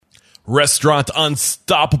Restaurant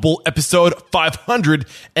Unstoppable, episode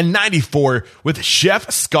 594 with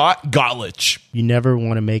Chef Scott Gottlich. You never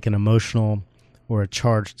want to make an emotional or a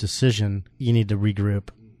charged decision. You need to regroup.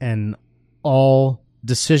 And all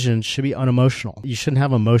decisions should be unemotional. You shouldn't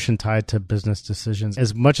have emotion tied to business decisions.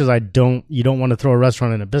 As much as you don't want to throw a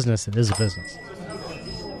restaurant in a business, it is a business.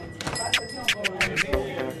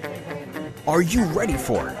 Are you ready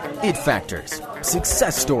for it factors,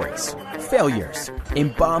 success stories, failures,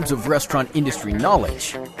 and bombs of restaurant industry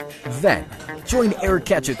knowledge? Then, join Eric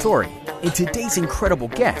Cacciatore and today's incredible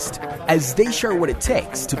guest as they share what it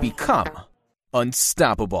takes to become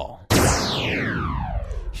unstoppable.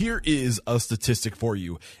 Here is a statistic for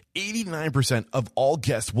you. 89% of all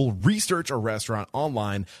guests will research a restaurant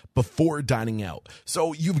online before dining out.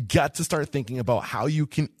 So you've got to start thinking about how you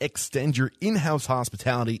can extend your in-house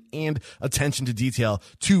hospitality and attention to detail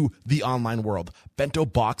to the online world. Bento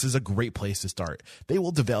Box is a great place to start. They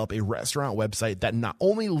will develop a restaurant website that not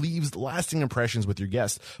only leaves lasting impressions with your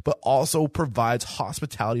guests, but also provides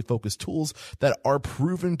hospitality-focused tools that are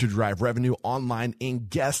proven to drive revenue online and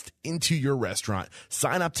guests into your restaurant.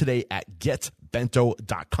 Sign up today at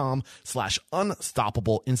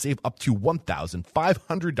getbento.com/unstoppable and save up to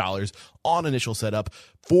 $1,500 on initial setup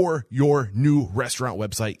for your new restaurant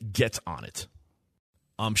website. Get on it.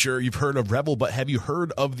 I'm sure you've heard of Revel, but have you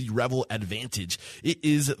heard of the Revel Advantage? It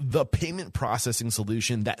is the payment processing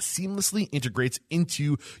solution that seamlessly integrates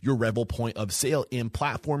into your Revel point of sale and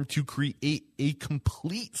platform to create a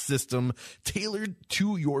complete system tailored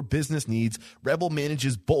to your business needs. Revel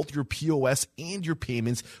manages both your POS and your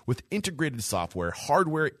payments with integrated software,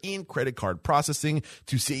 hardware, and credit card processing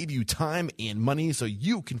to save you time and money so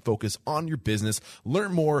you can focus on your business.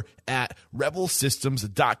 Learn more at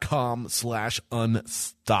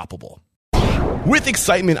revelsystems.com/unstoppable. With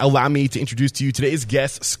excitement, allow me to introduce to you today's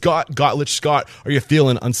guest, Scott Gottlich. Scott, are you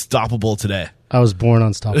feeling unstoppable today? I was born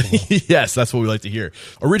unstoppable. Yes, that's what we like to hear.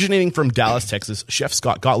 Originating from Dallas, Texas, Chef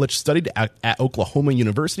Scott Gottlich studied at Oklahoma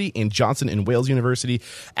University and Johnson and Wales University.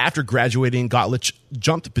 After graduating, Gottlich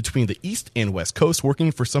jumped between the East and West Coast,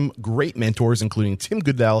 working for some great mentors, including Tim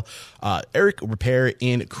Goodell, Eric Ripert,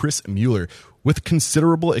 and Chris Mueller. With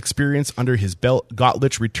considerable experience under his belt,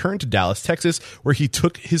 Gottlich returned to Dallas, Texas, where he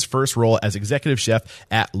took his first role as executive chef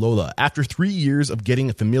at Lola. After 3 years of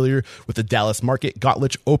getting familiar with the Dallas market,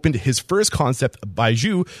 Gottlich opened his first concept,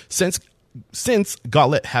 Bijou. Since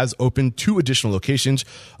Gottlich has opened 2 additional locations,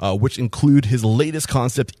 which include his latest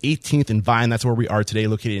concept, 18th and Vine. That's where we are today,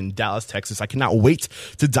 located in Dallas, Texas. I cannot wait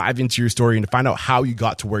to dive into your story and to find out how you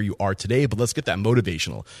got to where you are today. But let's get that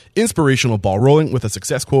motivational, inspirational ball rolling with a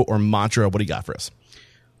success quote or mantra. What do you got for us?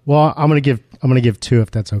 Well, I'm gonna give 2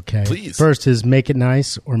 if that's okay. Please. First is make it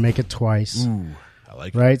nice or make it twice. Ooh, I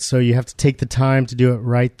like it. Right? So you have to take the time to do it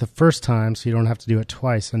right the first time so you don't have to do it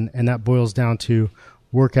twice. And that boils down to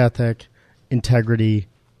work ethic, integrity,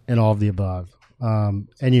 and all of the above.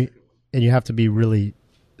 And you have to be really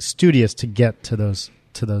studious to get to those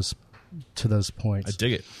points. I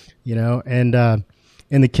dig it. You know, and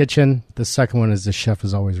in the kitchen, the second one is the chef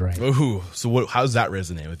is always right. Ooh, so how does that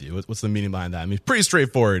resonate with you? What's the meaning behind that? I mean, it's pretty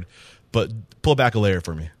straightforward, but pull back a layer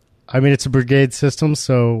for me. I mean, it's a brigade system,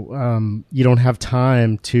 so you don't have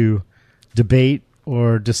time to debate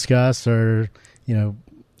or discuss or, you know,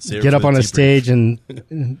 get up on a stage and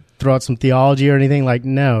throw out some theology or anything. Like,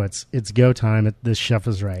 no, it's go time. The chef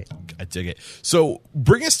is right. I dig it. So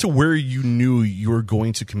bring us to where you knew you were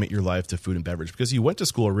going to commit your life to food and beverage, because you went to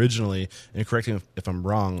school originally, and correct me if I'm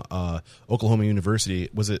wrong, Oklahoma University.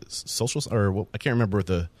 Was it social or I can't remember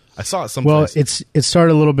I saw it someplace. Well, it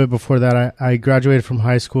started a little bit before that. I graduated from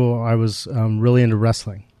high school. I was really into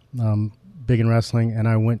wrestling, big in wrestling, and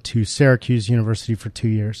I went to Syracuse University for 2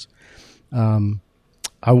 years.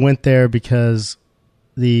 I went there because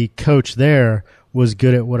the coach there was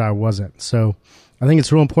good at what I wasn't. So I think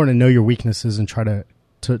it's real important to know your weaknesses and try to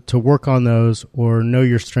work on those, or know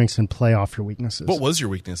your strengths and play off your weaknesses. What was your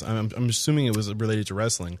weakness? I'm assuming it was related to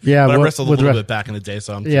wrestling. Yeah, but I wrestled a little bit back in the day,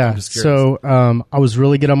 so I'm just curious. So I was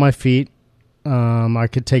really good on my feet. I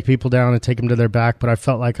could take people down and take them to their back, but I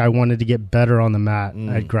felt like I wanted to get better on the mat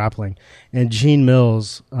at grappling. And Gene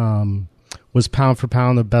Mills was pound for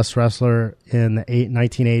pound the best wrestler in the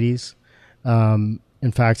 1980s.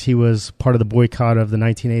 In fact, he was part of the boycott of the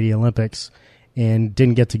 1980 Olympics and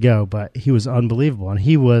didn't get to go, but he was unbelievable. And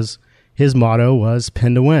his motto was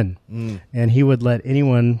pin to win. And he would let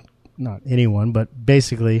not anyone, but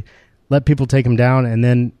basically let people take him down, and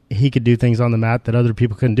then he could do things on the mat that other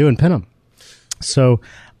people couldn't do and pin him. So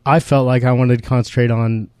I felt like I wanted to concentrate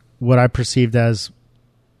on what I perceived as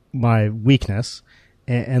my weakness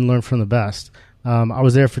and learn from the best. I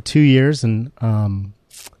was there for 2 years, and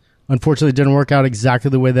Unfortunately, it didn't work out exactly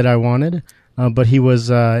the way that I wanted. But he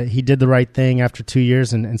did the right thing after 2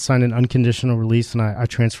 years and signed an unconditional release, and I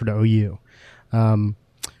transferred to OU.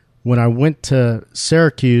 When I went to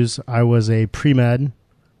Syracuse, I was a pre-med.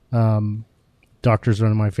 Doctors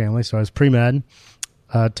run in my family, so I was pre-med.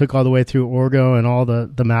 Took all the way through Orgo and all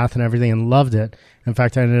the math and everything and loved it. In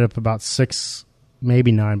fact, I ended up about 6,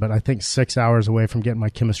 maybe 9, but I think 6 hours away from getting my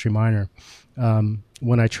chemistry minor.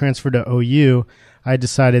 When I transferred to OU, I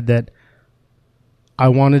decided that I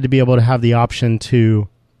wanted to be able to have the option to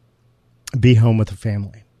be home with a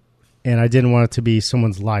family. And I didn't want it to be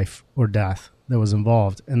someone's life or death that was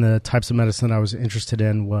involved. And the types of medicine I was interested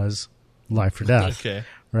in was life or death. Okay.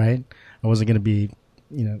 Right? I wasn't going to be,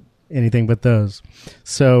 anything but those.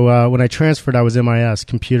 So when I transferred, I was MIS,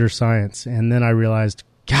 computer science. And then I realized,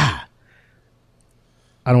 God,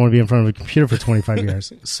 I don't want to be in front of a computer for 25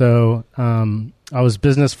 years. So I was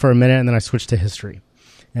business for a minute, and then I switched to history.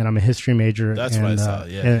 And I'm a history major. That's what I saw.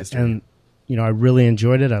 Yeah, and I really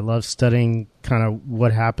enjoyed it. I love studying kind of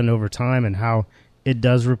what happened over time and how it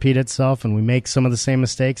does repeat itself, and we make some of the same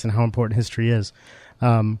mistakes, and how important history is.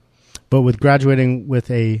 But with graduating with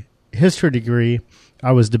a history degree,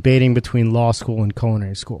 I was debating between law school and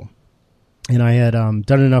culinary school. And I had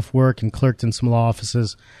done enough work and clerked in some law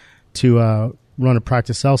offices to run a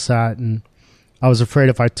practice LSAT, and I was afraid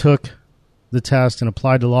if I took the test and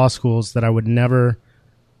applied to law schools that I would never,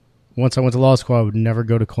 once I went to law school, I would never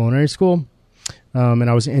go to culinary school. And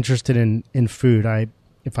I was interested in food.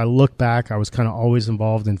 If I look back, I was kind of always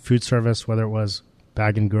involved in food service, whether it was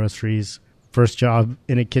bagging groceries. First job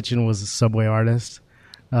in a kitchen was a Subway artist.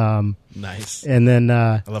 Nice. And then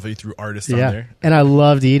I love how you threw artists on there. And I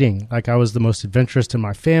loved eating. Like, I was the most adventurous in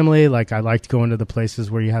my family. Like, I liked going to the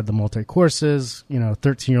places where you had the multi-courses.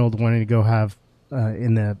 13-year-old wanting to go have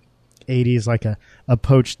in the 80s like a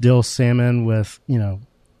poached dill salmon with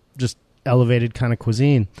just elevated kind of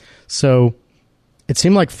cuisine. So it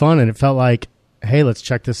seemed like fun, and it felt like, hey, let's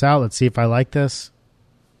check this out. Let's see if I like this.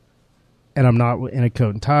 And I'm not in a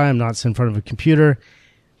coat and tie. I'm not sitting in front of a computer.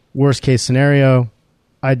 Worst case scenario,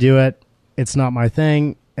 I do it. It's not my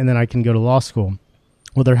thing. And then I can go to law school.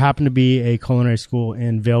 Well, there happened to be a culinary school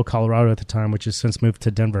in Vail, Colorado at the time, which has since moved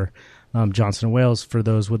to Denver, Johnson & Wales, for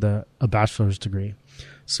those with a bachelor's degree.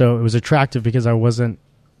 So it was attractive because I wasn't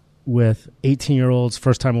with 18-year-olds,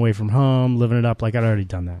 first time away from home, living it up. Like, I'd already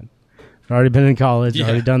done that. I'd already been in college. I'd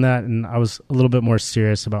already done that. And I was a little bit more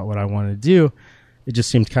serious about what I wanted to do. It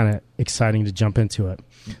just seemed kind of exciting to jump into it.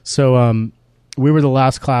 So we were the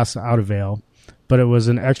last class out of Vail, but it was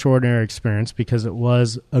an extraordinary experience because it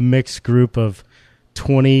was a mixed group of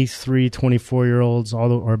 23, 24-year-olds,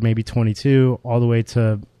 or maybe 22, all the way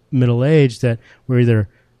to middle age, that were either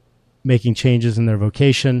making changes in their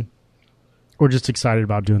vocation or just excited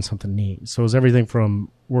about doing something neat. So it was everything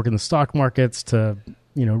from working the stock markets to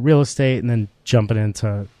real estate, and then jumping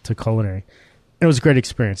into culinary. And it was a great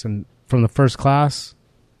experience. And from the first class,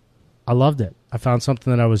 I loved it. I found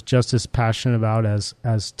something that I was just as passionate about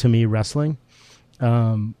as to me, wrestling.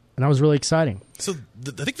 And that was really exciting. So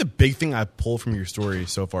I think the big thing I pulled from your story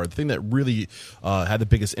so far, the thing that really had the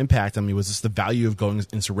biggest impact on me, was just the value of going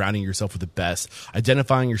and surrounding yourself with the best,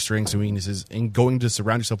 identifying your strengths and weaknesses, and going to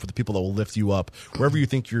surround yourself with the people that will lift you up wherever you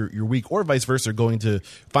think you're weak, or vice versa, going to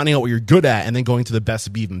finding out what you're good at and then going to the best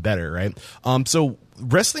to be even better, right? So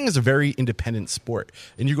wrestling is a very independent sport,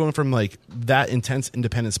 and you're going from like that intense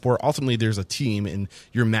independent sport. Ultimately, there's a team, and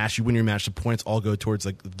your match, you win your match, the points all go towards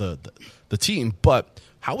like the team. But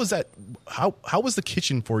how was that? How was the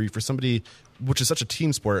kitchen for you, for somebody, which is such a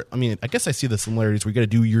team sport? I mean, I guess I see the similarities where you got to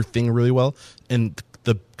do your thing really well, and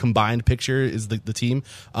the combined picture is the team.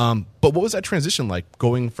 But what was that transition like,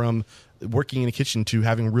 going from working in a kitchen to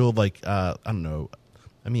having real, like, I don't know.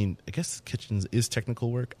 I mean, I guess kitchens is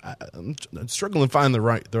technical work. I'm struggling to find the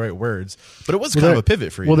right words, but it was kind of a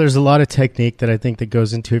pivot for you. Well, there's a lot of technique that I think that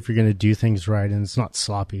goes into if you're going to do things right, and it's not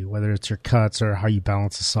sloppy, whether it's your cuts or how you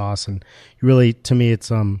balance the sauce. And really, to me,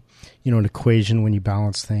 it's an equation when you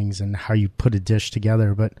balance things and how you put a dish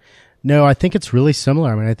together. But no, I think it's really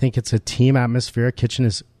similar. I mean, I think it's a team atmosphere. A kitchen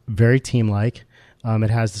is very team-like. It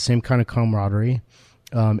has the same kind of camaraderie.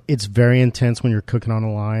 It's very intense when you're cooking on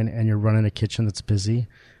a line and you're running a kitchen that's busy.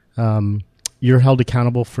 You're held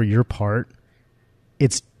accountable for your part.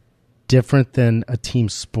 It's different than a team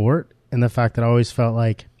sport, and the fact that I always felt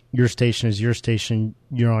like your station is your station,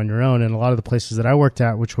 you're on your own. And a lot of the places that I worked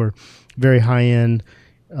at, which were very high-end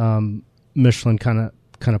Michelin kind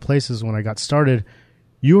of places when I got started,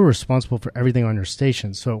 you were responsible for everything on your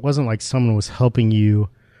station. So it wasn't like someone was helping you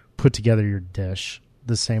put together your dish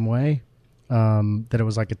the same way. that it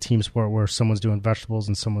was like a team sport where someone's doing vegetables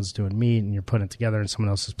and someone's doing meat and you're putting it together and someone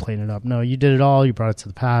else is plating it up. No, you did it all. You brought it to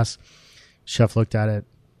the pass. Chef looked at it,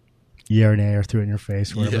 yeah or nay, or threw it in your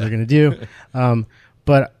face, whatever they're going to do.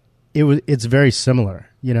 But it's very similar,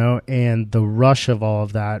 you know, and the rush of all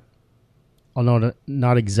of that, although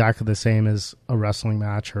not exactly the same as a wrestling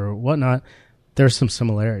match or whatnot, there's some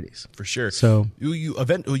similarities for sure. So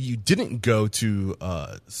you didn't go to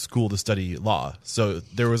school to study law, so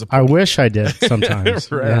there was I wish I did sometimes.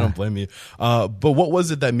 Right, yeah. I don't blame you. But what was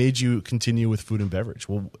it that made you continue with food and beverage?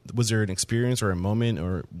 Well, was there an experience or a moment,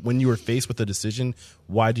 or when you were faced with a decision,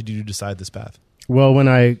 why did you decide this path? Well, when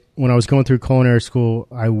I was going through culinary school,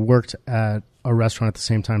 I worked at a restaurant at the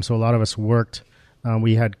same time. So a lot of us worked.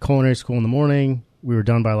 We had culinary school in the morning. We were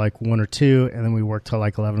done by like 1 or 2, and then we worked till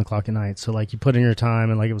like 11 o'clock at night. So like you put in your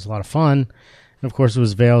time, and like it was a lot of fun. And of course it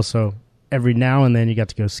was Vail, so every now and then you got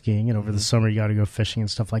to go skiing, and over the summer you got to go fishing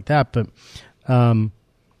and stuff like that. But I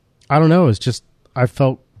don't know. It's just I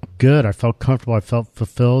felt good. I felt comfortable. I felt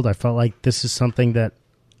fulfilled. I felt like this is something that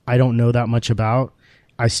I don't know that much about.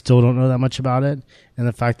 I still don't know that much about it. And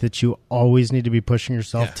the fact that you always need to be pushing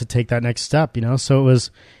yourself to take that next step, you know? So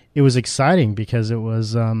it was exciting because it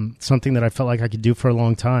was something that I felt like I could do for a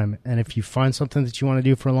long time. And if you find something that you want to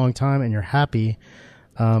do for a long time and you're happy,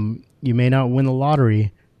 you may not win the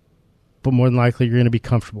lottery, but more than likely you're going to be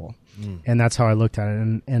comfortable. And that's how I looked at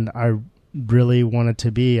it. And I really wanted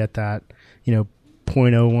to be at that, you know,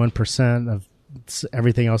 0.01% of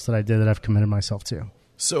everything else that I did that I've committed myself to.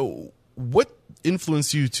 So what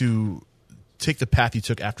influenced you to take the path you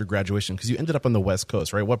took after graduation? Because you ended up on the West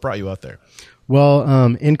Coast, right? What brought you out there? Well,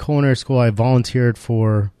 in culinary school, I volunteered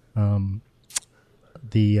for the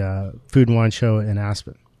Food and Wine Show in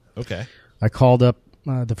Aspen. Okay. I called up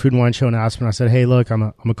the Food and Wine Show in Aspen. I said, hey, look, I'm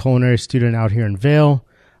a culinary student out here in Vail.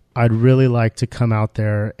 I'd really like to come out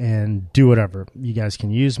there and do whatever. You guys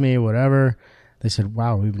can use me, whatever. They said,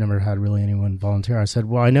 wow, we've never had really anyone volunteer. I said,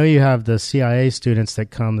 well, I know you have the CIA students that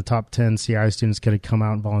come, the top 10 CIA students could come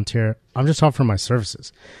out and volunteer. I'm just offering my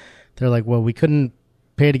services. They're like, well, we couldn't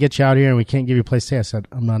pay to get you out here and we can't give you a place to stay. I said,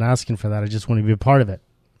 I'm not asking for that. I just want to be a part of it.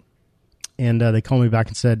 And they called me back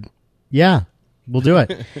and said, yeah, we'll do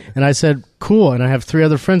it. And I said, cool. And I have 3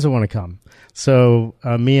 other friends that want to come. So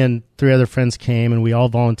me and 3 other friends came and we all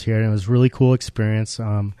volunteered. And it was a really cool experience.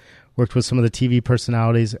 Worked with some of the TV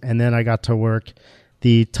personalities, and then I got to work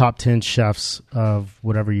the top 10 chefs of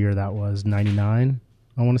whatever year that was, 99,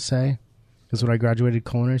 I want to say, is when I graduated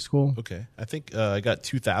culinary school. Okay. I think I got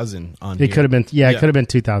 2000 on It here. could have been, it could have been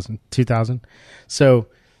 2000. So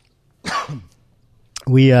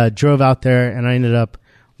we drove out there, and I ended up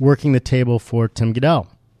working the table for Tim Goodell.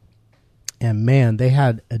 And, man, they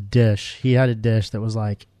had a dish. He had a dish that was,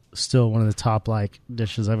 like, still one of the top, like,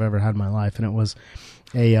 dishes I've ever had in my life, and it was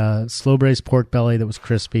a slow-braised pork belly that was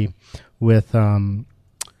crispy with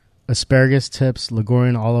asparagus tips,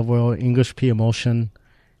 Ligurian olive oil, English pea emulsion,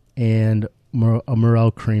 and a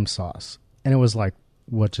morel cream sauce. And it was like,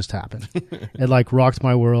 what just happened? It like rocked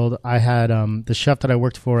my world. I had the chef that I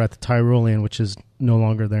worked for at the Tyrolean, which is no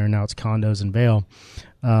longer there now, it's condos in Vail,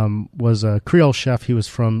 was a Creole chef. He was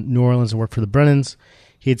from New Orleans and worked for the Brennans.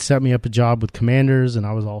 He had set me up a job with Commanders, and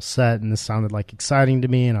I was all set, and this sounded like exciting to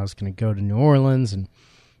me, and I was going to go to New Orleans,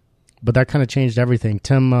 but that kind of changed everything.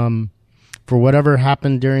 Tim, for whatever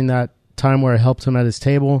happened during that time where I helped him at his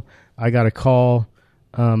table, I got a call.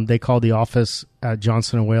 They called the office at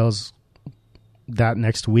Johnson & Wales that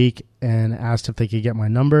next week and asked if they could get my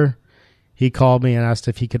number. He called me and asked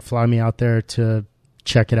if he could fly me out there to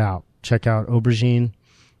check out Aubergine,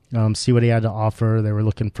 see what he had to offer. They were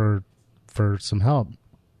looking for some help.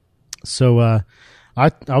 So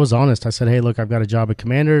I was honest. I said, hey, look, I've got a job at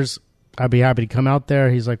Commanders. I'd be happy to come out there.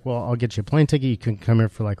 He's like, well, I'll get you a plane ticket. You can come here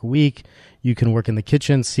for like a week. You can work in the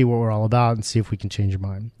kitchen, see what we're all about, and see if we can change your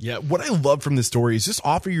mind. Yeah, what I love from this story is just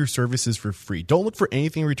offer your services for free. Don't look for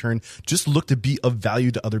anything in return. Just look to be of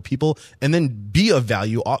value to other people, and then be of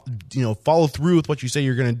value. Follow through with what you say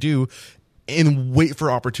you're going to do, and wait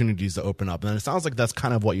for opportunities to open up. And it sounds like that's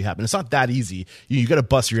kind of what you have. And it's not that easy. You got to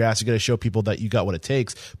bust your ass. You got to show people that you got what it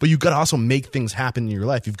takes, but you got to also make things happen in your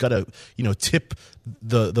life. You've got to, tip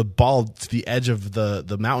the ball to the edge of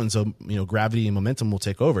the mountain. So, gravity and momentum will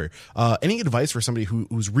take over. Any advice for somebody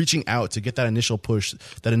who's reaching out to get that initial push,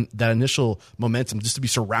 that initial momentum, just to be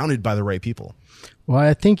surrounded by the right people? Well,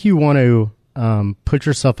 I think you want to put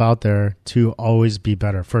yourself out there to always be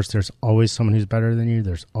better. First, there's always someone who's better than you.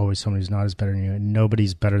 There's always someone who's not as better than you, and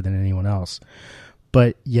nobody's better than anyone else.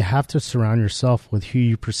 But you have to surround yourself with who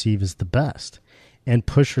you perceive as the best and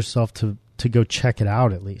push yourself to go check it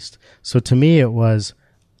out at least. So to me, it was,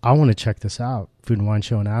 I want to check this out, Food and Wine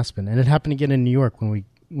Show in Aspen. And it happened again in New York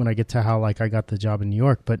when I get to how like I got the job in New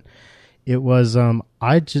York. But it was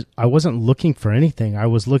I wasn't looking for anything. I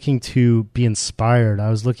was looking to be inspired. I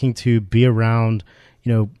was looking to be around,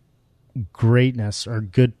 greatness or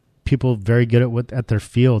good people, very good at their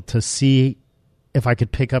field, to see if I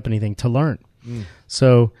could pick up anything, to learn.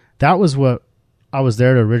 So that was what I was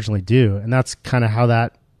there to originally do, and that's kind of how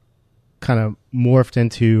that kind of morphed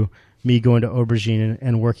into me going to Aubergine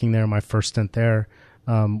and working there. My first stint there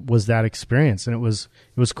was that experience, and it was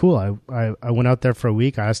cool. I went out there for a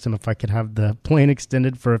week. I asked him if I could have the plane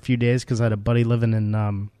extended for a few days because I had a buddy living in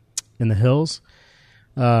the hills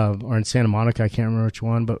or in Santa Monica. I can't remember which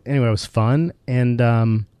one, but anyway, it was fun. And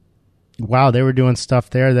wow, they were doing stuff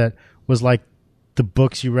there that was like the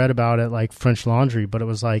books you read about at like French Laundry, but it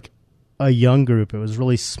was like a young group. It was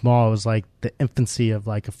really small. It was like the infancy of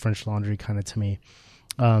like a French Laundry kind of to me.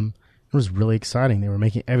 It was really exciting. They were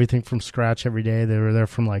making everything from scratch every day. They were there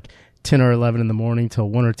from like 10 or 11 in the morning till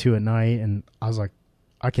 1 or 2 at night. And I was like,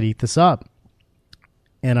 I could eat this up.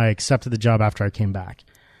 And I accepted the job after I came back.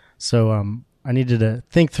 So I needed to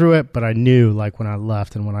think through it, but I knew like when I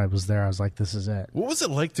left and when I was there, I was like, this is it. What was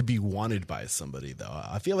it like to be wanted by somebody though?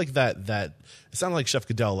 I feel like that it sounded like Chef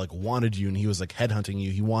Goodell like wanted you and he was like headhunting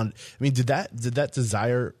you. Did that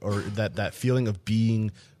desire or that feeling of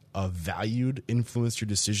being valued influence your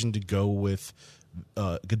decision to go with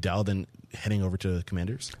Goodell than heading over to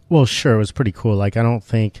Commanders? Well, sure. It was pretty cool. Like, I don't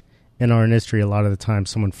think in our industry, a lot of the time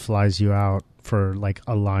someone flies you out for like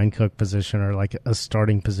a line cook position or like a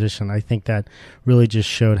starting position. I think that really just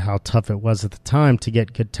showed how tough it was at the time to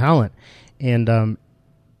get good talent, and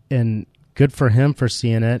good for him for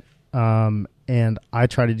seeing it. And I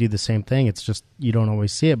try to do the same thing. It's just, you don't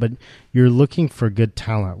always see it, but you're looking for good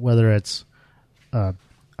talent, whether it's a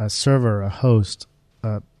server, a host,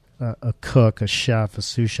 a cook, a chef, a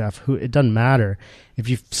sous chef, it doesn't matter. If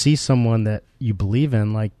you see someone that you believe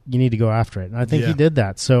in, like, you need to go after it. And I think he did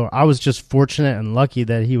that. So I was just fortunate and lucky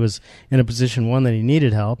that he was in a position, one, that he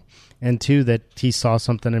needed help, and two, that he saw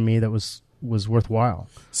something in me that was worthwhile.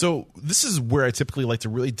 So this is where I typically like to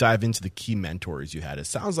really dive into the key mentors you had. It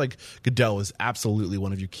sounds like Goodell was absolutely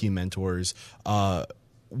one of your key mentors.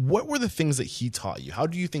 What were the things that he taught you? How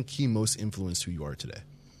do you think he most influenced who you are today?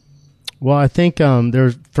 Well, I think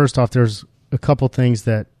there's a couple things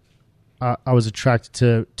that I was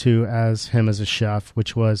attracted to as him as a chef,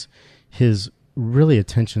 which was his really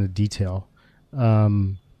attention to detail.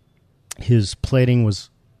 His plating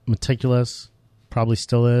was meticulous, probably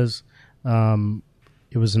still is.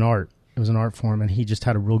 It was an art. It was an art form, and he just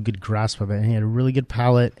had a real good grasp of it. And he had a really good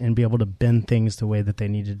palate and be able to bend things the way that they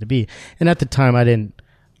needed to be. And at the time,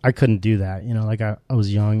 I couldn't do that. Like I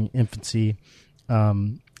was young, infancy.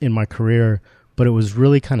 In my career, but it was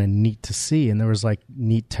really kind of neat to see, and there was like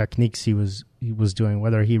neat techniques he was doing,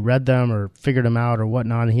 whether he read them or figured them out or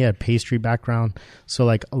whatnot. And he had pastry background, so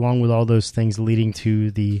like along with all those things leading to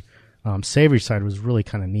the savory side was really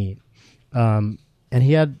kind of neat. And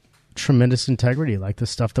he had tremendous integrity. Like the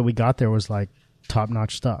stuff that we got there was like top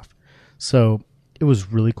notch stuff. So it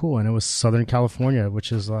was really cool, and it was Southern California,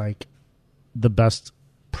 which is like the best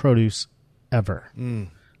produce ever.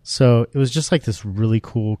 So it was just like this really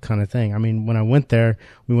cool kind of thing. I mean, when I went there,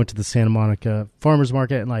 we went to the Santa Monica Farmers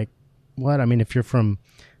Market, and like, what? I mean, if you're from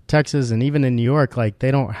Texas and even in New York, like, they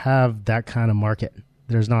don't have that kind of market.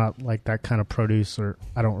 There's not like that kind of produce, or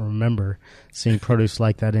I don't remember seeing produce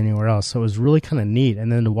like that anywhere else. So it was really kind of neat.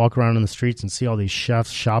 And then to walk around in the streets and see all these chefs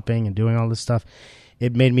shopping and doing all this stuff,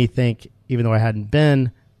 it made me think, even though I hadn't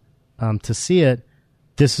been to see it,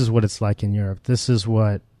 this is what it's like in Europe. This is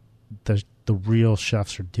what the real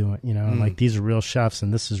chefs are doing, and like, these are real chefs,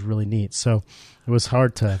 and this is really neat. So it was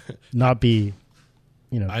hard to not be,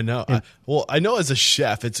 I know. I know as a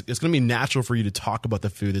chef, it's going to be natural for you to talk about the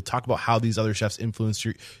food, to talk about how these other chefs influence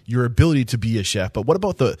your ability to be a chef. But what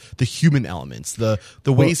about the human elements, the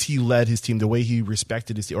ways he led his team, the way he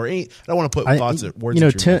respected his team? Or I don't want to put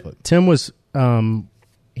words. Tim was,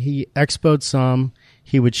 he expoed some.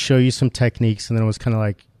 He would show you some techniques, and then it was kind of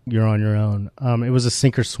like, you're on your own. It was a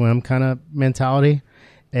sink or swim kind of mentality,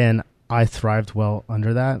 and I thrived well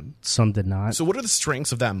under that. Some did not. So what are the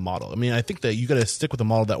strengths of that model? I mean, I think that you got to stick with a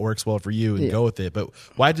model that works well for you and go with it. But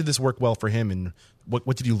why did this work well for him, and what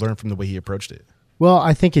did you learn from the way he approached it? Well,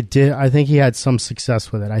 I think it did. I think he had some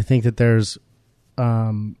success with it. I think that there's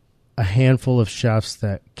a handful of chefs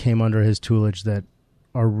that came under his tutelage that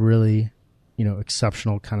are really,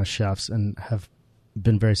 exceptional kind of chefs and have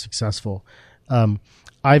been very successful.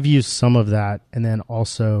 I've used some of that, and then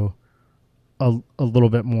also a little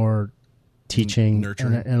bit more teaching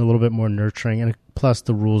Nurturing. and a little bit more nurturing. And plus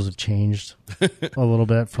the rules have changed a little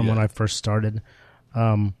bit from when I first started.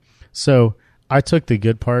 So I took the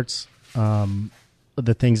good parts,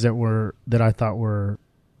 the things that I thought were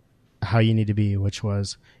how you need to be, which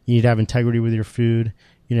was you need to have integrity with your food.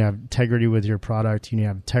 You need to have integrity with your product. You need to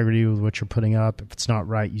have integrity with what you're putting up. If it's not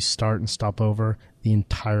right, you start and stop over the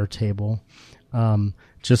entire table.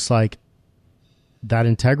 Just like that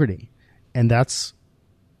integrity. And that's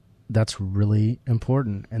really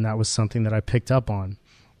important. And that was something that I picked up on.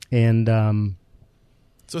 And,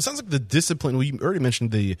 so it sounds like the discipline, well, you already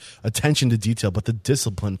mentioned the attention to detail, but the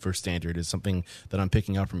discipline for standard is something that I'm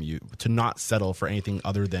picking up from you, to not settle for anything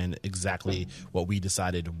other than exactly what we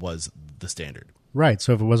decided was the standard. right.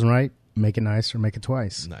 So if it wasn't right, make it nice or make it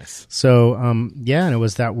twice. Nice. So, and it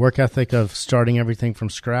was that work ethic of starting everything from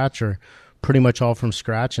scratch or pretty much all from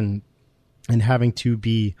scratch and having to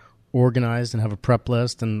be organized and have a prep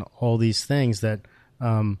list and all these things that,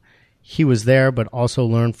 he was there, but also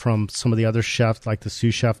learned from some of the other chefs, like the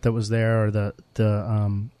sous chef that was there, or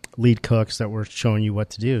the lead cooks that were showing you what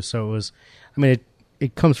to do. So it was,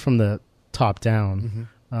 it comes from the top down,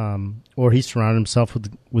 or he surrounded himself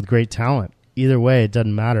with great talent. Either way, it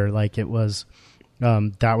doesn't matter. Like it was,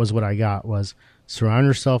 that was what I got, was surround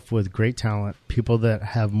yourself with great talent, people that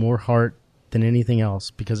have more heart than anything else,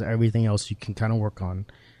 because everything else you can kind of work on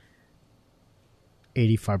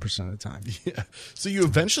 85% of the time. Yeah. So you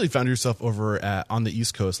eventually found yourself over on the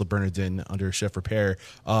East Coast, Le Bernardin, under Chef Repair.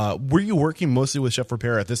 Were you working mostly with Chef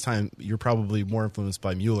Repair at this time? You're probably more influenced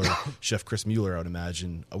by Mueller, Chef Chris Mueller, I would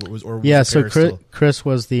imagine. So Chris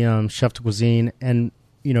was the chef de cuisine, and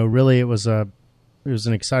really it was an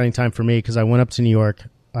exciting time for me because I went up to New York.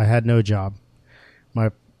 I had no job.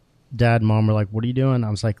 My dad and mom were like, "What are you doing?" I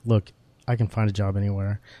was like, "Look, I can find a job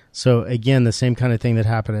anywhere." So again, the same kind of thing that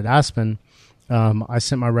happened at Aspen. I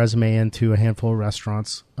sent my resume into a handful of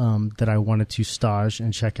restaurants that I wanted to stage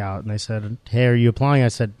and check out. And they said, "Hey, are you applying?" I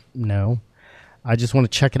said, "No, I just want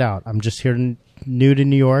to check it out. I'm just here new to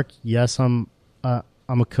New York. Yes, I'm a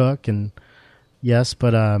cook, and yes,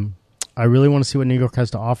 but I really want to see what New York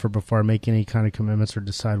has to offer before I make any kind of commitments or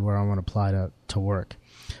decide where I want to apply to work."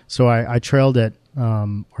 So I trailed it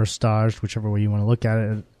or staged, whichever way you want to look at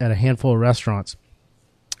it, at a handful of restaurants,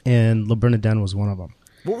 and Le Bernardin was one of them.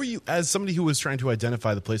 What were you, as somebody who was trying to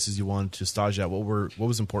identify the places you wanted to stage at, what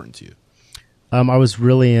was important to you? I was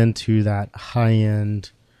really into that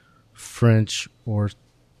high-end French or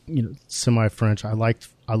semi-French.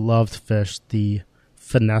 I loved fish, the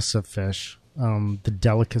finesse of fish, the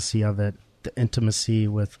delicacy of it, the intimacy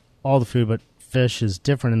with all the food. But fish is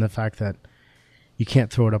different in the fact that you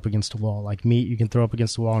can't throw it up against a wall. Like meat, you can throw up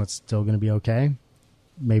against a wall and it's still going to be okay.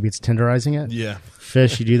 Maybe it's tenderizing it. Yeah.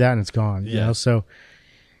 Fish, you do that and it's gone. Yeah. So.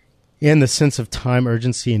 And the sense of time,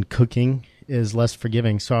 urgency, and cooking is less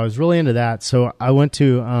forgiving. So I was really into that. So I went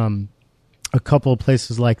to a couple of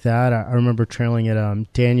places like that. I remember trailing at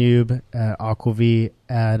Danube, at Aquavie,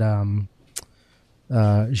 at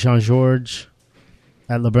Jean-Georges,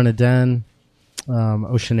 at Le Bernardin,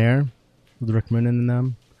 Oceanaire, with Rick Moonen and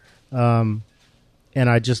them. And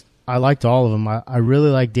I liked all of them. I really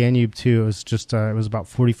liked Danube too. It was just it was about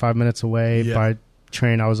 45 minutes away by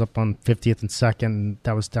train. I was up on 50th and 2nd, and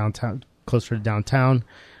that was downtown, closer to downtown.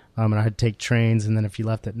 And I had to take trains, and then if you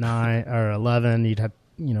left at 9 or 11, you'd have,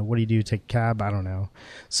 what do you do? Take a cab? I don't know.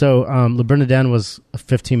 So Le Bernardin was a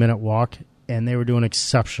 15-minute walk, and they were doing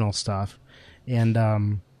exceptional stuff. And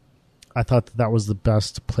I thought that was the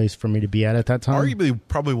best place for me to be at that time. Arguably,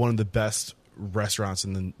 probably one of the best restaurants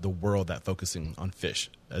in the world that focusing on fish.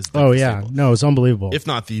 No, it was unbelievable. If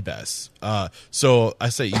not the best. So I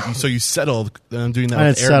say, so you settled. I'm doing that. I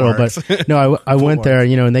didn't settle, but no, I went there,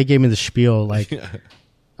 and they gave me the spiel. Like,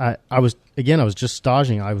 I was just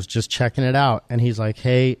staging. I was just checking it out, and he's like,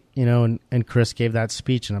 "Hey, and Chris gave that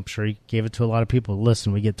speech, and I'm sure he gave it to a lot of people.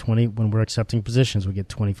 Listen, we get 20 when we're accepting positions. We get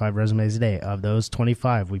 25 resumes a day. Of those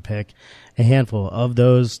 25, we pick a handful. Of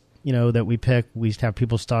those, that we pick, we have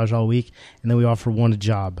people stage all week, and then we offer one a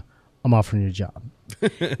job. I'm offering you a job."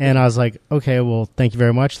 And I was like, "Okay, well, thank you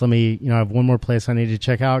very much. Let me, I have one more place I need to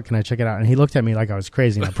check out. Can I check it out?" And he looked at me like I was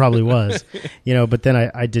crazy, and I probably was, but then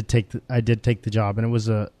I did take the job, and it was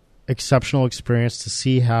a exceptional experience to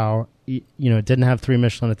see how, it didn't have 3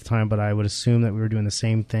 Michelin at the time, but I would assume that we were doing the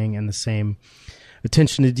same thing and the same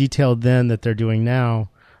attention to detail then that they're doing now,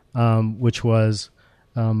 which was,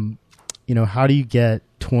 how do you get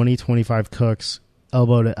 20, 25 cooks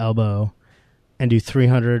elbow to elbow and do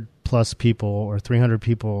 300 plus people or 300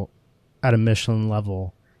 people at a Michelin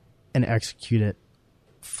level and execute it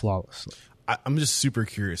flawlessly. I'm just super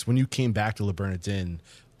curious. When you came back to Le Bernardin,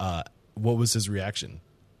 what was his reaction?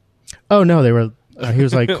 Oh no, they were. He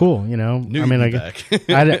was like, "Cool," you know. Knew I mean, you'd be like,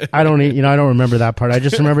 back. I don't, you know, I don't remember that part. I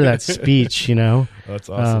just remember that speech, you know. That's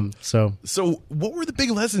awesome. So what were the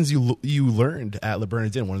big lessons you learned at Le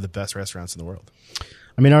Bernardin, one of the best restaurants in the world?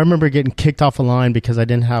 I mean, I remember getting kicked off a line because I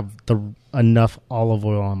didn't have enough olive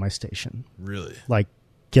oil on my station. Really? Like,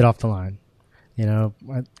 get off the line. You know,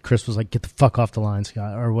 Chris was like, "Get the fuck off the line,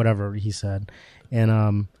 Scott," or whatever he said. And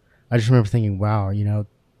I just remember thinking, wow, you know,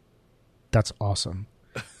 that's awesome.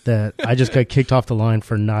 That I just got kicked off the line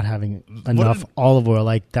for not having enough olive oil.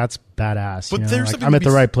 Like, that's badass. But you know? there's Like, something I'm to at the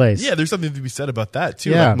right place. Yeah, there's something to be said about that too.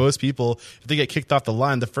 Yeah. Like, most people, if they get kicked off the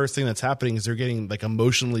line, the first thing that's happening is they're getting like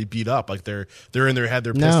emotionally beat up. Like they're in their head,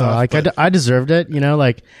 they're pissed No, off. like but- I deserved it, you know,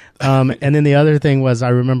 like, and then the other thing was I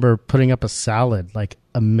remember putting up a salad, like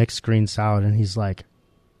a mixed green salad. And he's like,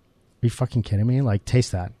 "Are you fucking kidding me? Like,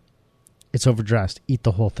 taste that. It's overdressed. Eat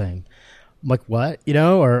the whole thing." I'm like, "What?" You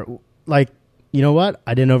know, or like, you know what?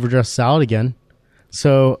 I didn't overdress salad again.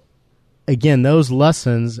 So again, those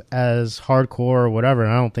lessons as hardcore or whatever,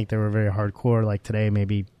 and I don't think they were very hardcore. Like today,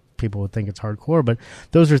 maybe people would think it's hardcore, but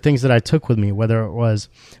those are things that I took with me, whether it was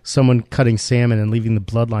someone cutting salmon and leaving the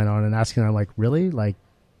bloodline on and asking them like, "Really? Like,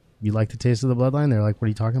 you like the taste of the bloodline?" They're like, "What are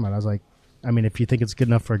you talking about?" I was like, "I mean, if you think it's good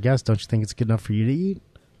enough for a guest, don't you think it's good enough for you to eat?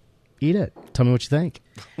 Eat it. Tell me what you think."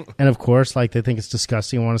 And of course, like, they think it's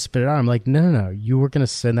disgusting and want to spit it out. I'm like, no. You were going to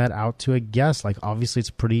send that out to a guest. Like, obviously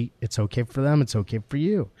it's okay for them. It's okay for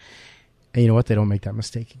you. And you know what? They don't make that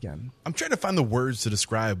mistake again. I'm trying to find the words to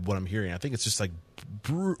describe what I'm hearing. I think it's just like,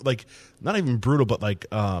 like not even brutal, but like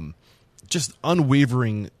just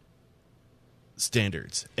unwavering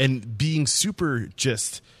standards and being super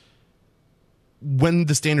just. When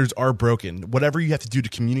the standards are broken, whatever you have to do to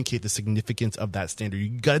communicate the significance of that standard, you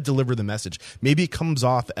got to deliver the message. Maybe it comes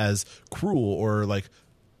off as cruel or like,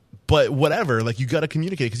 but whatever, like you got to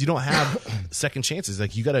communicate because you don't have second chances.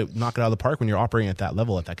 Like you got to knock it out of the park when you're operating at that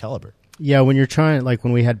level, at that caliber. Yeah, when you're trying, like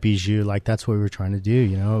when we had Bijou, like that's what we were trying to do.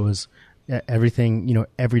 You know, it was everything. You know,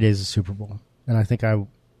 every day is a Super Bowl, and I think I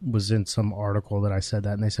was in some article that I said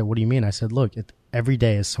that, and they said, "What do you mean?" I said, "Look, every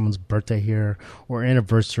day is someone's birthday here, or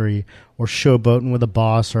anniversary, or showboating with a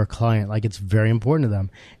boss or a client. Like, it's very important to them,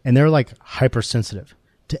 and they're like hypersensitive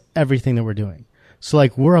to everything that we're doing. So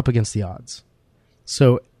like we're up against the odds.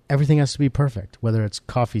 So everything has to be perfect, whether it's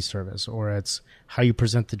coffee service or it's how you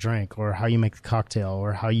present the drink or how you make the cocktail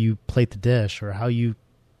or how you plate the dish or how you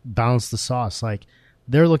balance the sauce. Like,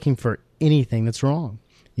 they're looking for anything that's wrong,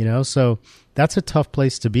 you know? So that's a tough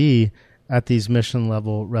place to be at these Michelin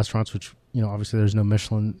level restaurants, which, you know, obviously there's no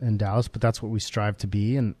Michelin in Dallas, but that's what we strive to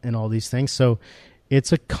be and all these things. So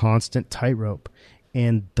it's a constant tightrope,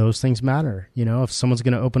 and those things matter. You know, if someone's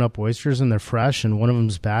going to open up oysters and they're fresh and one of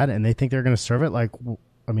them's bad and they think they're going to serve it, like,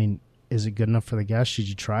 I mean, is it good enough for the guest? Should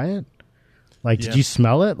you try it? Like, did you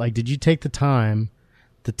smell it? Like, did you take the time,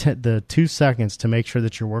 the 2 seconds to make sure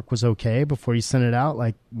that your work was okay before you send it out?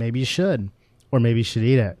 Like, maybe you should, or maybe you should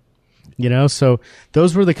eat it, you know? So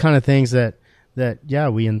those were the kind of things that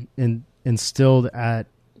we instilled at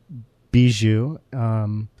Bijou.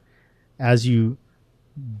 As you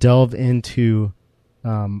delve into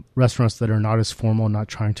restaurants that are not as formal, not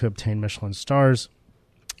trying to obtain Michelin stars,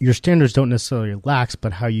 your standards don't necessarily lax,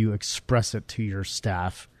 but how you express it to your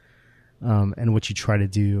staff and what you try to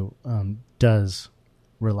do does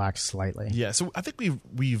relax slightly. Yeah, so I think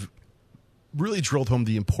we've really drilled home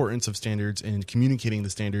the importance of standards and communicating the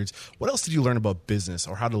standards. What else did you learn about business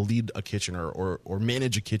or how to lead a kitchen or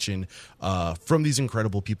manage a kitchen from these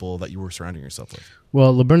incredible people that you were surrounding yourself with?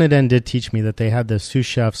 Well, Le Bernardin did teach me that they had the sous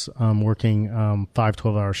chefs working 5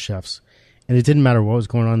 12-hour shifts, and it didn't matter what was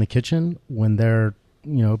going on in the kitchen. When they're,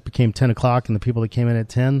 you know, it became 10 o'clock and the people that came in at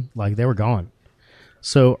 10, like, they were gone.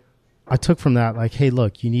 So I took from that, like, hey,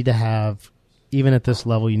 look, you need to have, even at this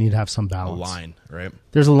level, you need to have some balance. A line, right?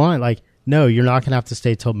 There's a line. Like, no, you're not going to have to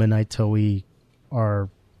stay till midnight till we are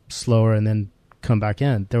slower and then come back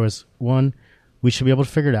in. There was one, we should be able to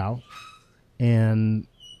figure it out, and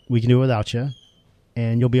we can do it without you,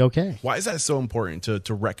 and you'll be okay. Why is that so important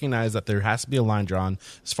to recognize that there has to be a line drawn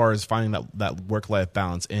as far as finding that work-life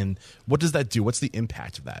balance? And what does that do? What's the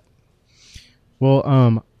impact of that?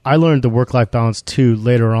 Well, I learned the work-life balance too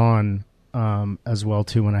later on as well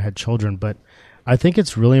too when I had children, but I think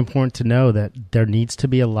it's really important to know that there needs to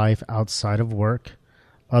be a life outside of work.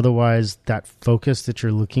 Otherwise, that focus that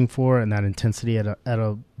you're looking for and that intensity at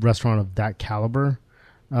a restaurant of that caliber,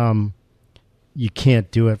 you can't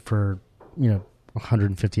do it for,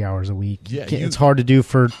 150 hours a week. Yeah, it's hard to do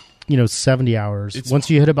for, 70 hours. Once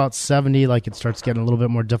you hit about 70, like, it starts getting a little bit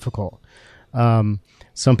more difficult.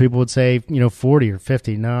 Some people would say, 40 or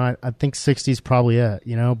 50. No, I think 60 is probably it,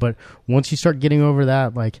 but once you start getting over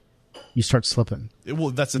that, like, you start slipping. Well,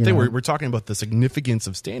 that's the thing. We're talking about the significance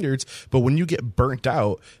of standards, but when you get burnt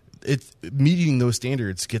out, meeting those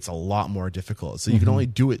standards gets a lot more difficult. So you can only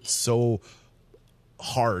do it so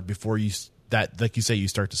hard before like you say, you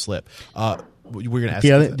start to slip. We're going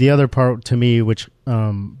to ask the other part to me, which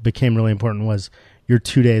became really important, was your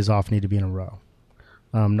 2 days off need to be in a row,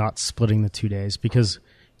 not splitting the 2 days, because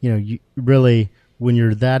you really, when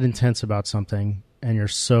you're that intense about something and you're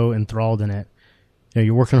so enthralled in it,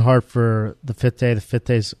 you're working hard for the fifth day. The fifth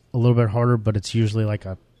day's a little bit harder, but it's usually like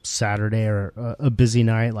a Saturday or a busy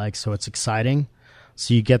night, so it's exciting.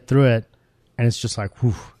 So you get through it, and it's just like,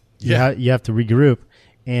 whew, you have to regroup.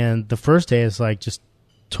 And the first day is like just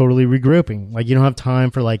totally regrouping. Like you don't have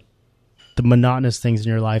time for like the monotonous things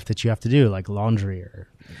in your life that you have to do, like laundry or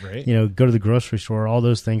go to the grocery store, all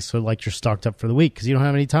those things. So like you're stocked up for the week because you don't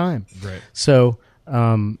have any time. Right. So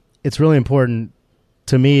it's really important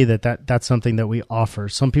to me that's something that we offer.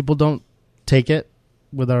 Some people don't take it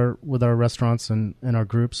with our restaurants and our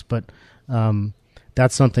groups, but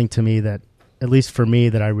that's something to me that, at least for me,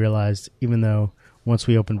 that I realized, even though once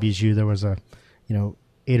we opened Bijou, there was a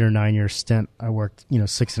 8 or 9 year stint. I worked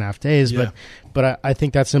 6.5 days, but I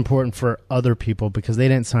think that's important for other people because they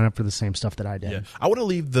didn't sign up for the same stuff that I did. Yeah. I want to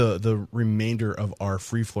leave the remainder of our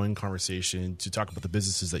free flowing conversation to talk about the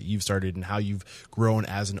businesses that you've started and how you've grown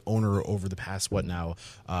as an owner over the past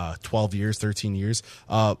 12 years, 13 years.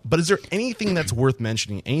 But is there anything that's worth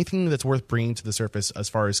mentioning? Anything that's worth bringing to the surface as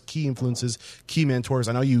far as key influences, key mentors?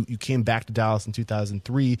 I know you came back to Dallas in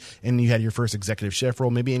 2003 and you had your first executive chef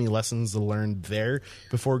role. Maybe any lessons learned there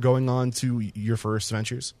before going on to your first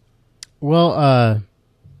ventures? Well, I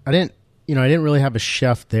didn't really have a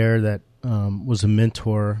chef there that was a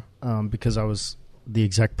mentor because I was the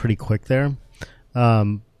exec pretty quick there.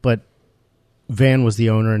 But Van was the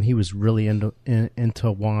owner, and he was really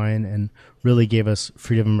into wine and really gave us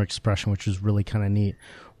freedom of expression, which was really kind of neat.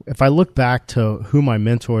 If I look back to who my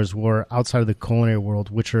mentors were outside of the culinary world,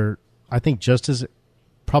 which are, I think, just as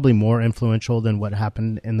probably more influential than what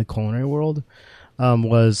happened in the culinary world,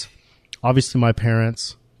 was obviously my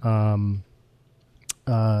parents, the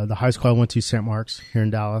high school I went to, St. Mark's, here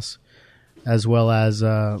in Dallas, as well as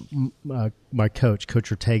my coach,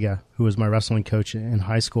 Coach Ortega, who was my wrestling coach in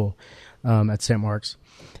high school at St. Mark's.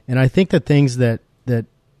 And I think the things that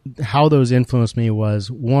how those influenced me was,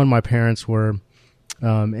 one, my parents were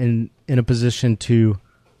in a position to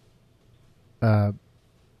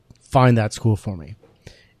find that school for me.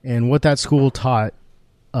 And what that school taught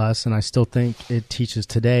us, and I still think it teaches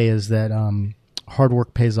today, is that hard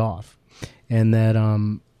work pays off, and that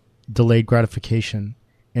delayed gratification,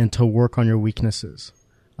 and to work on your weaknesses.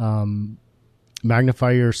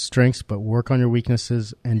 Magnify your strengths, but work on your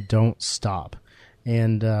weaknesses and don't stop.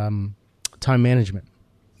 And time management.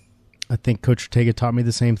 I think Coach Ortega taught me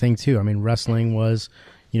the same thing too. I mean, wrestling was,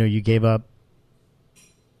 you gave up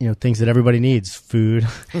things that everybody needs, food,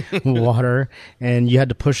 water, and you had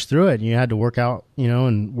to push through it, and you had to work out,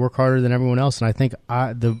 and work harder than everyone else. And I think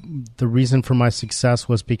the reason for my success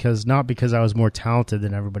was not because I was more talented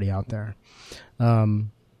than everybody out there.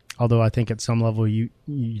 Although I think at some level you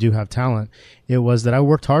do have talent. It was that I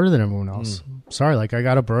worked harder than everyone else. Sorry, like I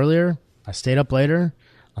got up earlier, I stayed up later,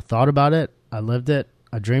 I thought about it, I lived it,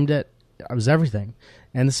 I dreamed it. I was everything.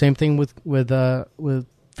 And the same thing with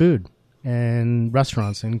food and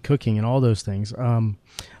restaurants and cooking and all those things.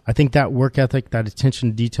 I think that work ethic, that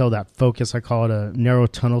attention to detail, that focus, I call it a narrow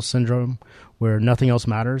tunnel syndrome, where nothing else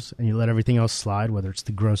matters and you let everything else slide, whether it's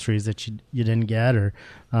the groceries that you didn't get or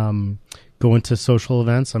going to social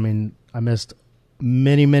events. I mean, I missed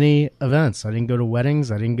many, many events. I didn't go to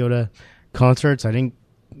weddings. I didn't go to concerts. It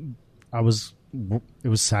was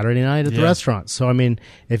Saturday night at the restaurant. So, I mean,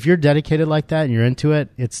 if you're dedicated like that and you're into it,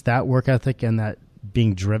 it's that work ethic and that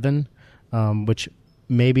being driven, which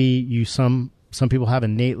maybe some people have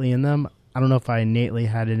innately in them. I don't know if I innately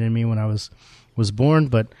had it in me when I was born,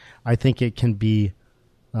 but I think it can be,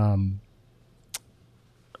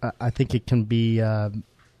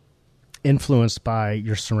 influenced by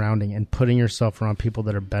your surrounding and putting yourself around people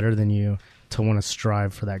that are better than you to want to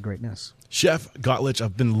strive for that greatness. Chef Gottlich,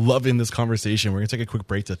 I've been loving this conversation. We're going to take a quick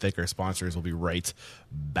break to thank our sponsors. We'll be right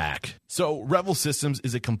back. So Revel Systems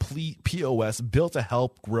is a complete POS built to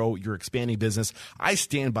help grow your expanding business. I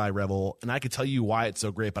stand by Revel, and I can tell you why it's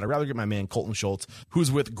so great, but I'd rather get my man Colton Schultz,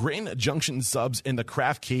 who's with Grain Junction Subs in the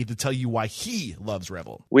Craft Cave, to tell you why he loves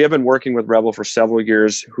Revel. We have been working with Revel for several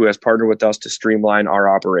years, who has partnered with us to streamline our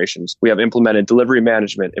operations. We have implemented delivery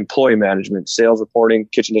management, employee management, sales reporting,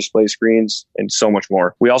 kitchen display screens, and so much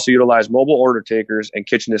more. We also utilize mobile mobile order takers and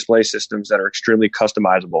kitchen display systems that are extremely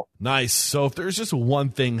customizable. Nice. So if there's just one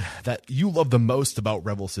thing that you love the most about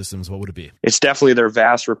Revel Systems, what would it be? It's definitely their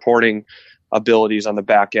vast reporting abilities on the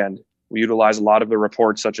back end. We utilize a lot of the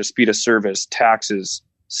reports such as speed of service, taxes,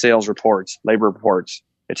 sales reports, labor reports.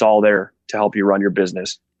 It's all there to help you run your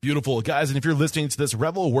business. Beautiful, guys. And if you're listening to this,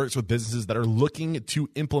 Revel works with businesses that are looking to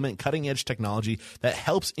implement cutting-edge technology that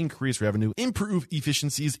helps increase revenue, improve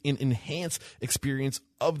efficiencies, and enhance experience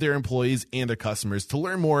of their employees and their customers. To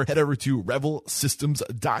learn more, head over to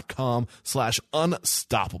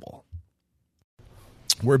revelsystems.com/unstoppable.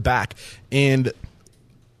 We're back, and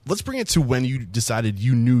let's bring it to when you decided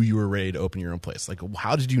you knew you were ready to open your own place. Like,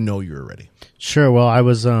 how did you know you were ready? Sure. Well, I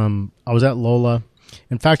was at Lola.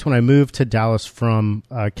 In fact, when I moved to Dallas from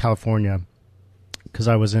California, because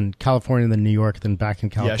I was in California, then New York, then back in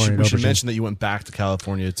California. We should mention that you went back to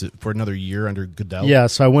California for another year under Goodell. Yeah,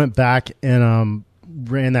 so I went back and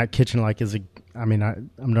ran that kitchen I'm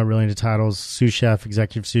not really into titles, sous chef,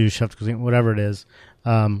 executive sous chef, whatever it is.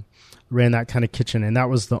 Ran that kind of kitchen, and that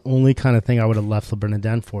was the only kind of thing I would have left Le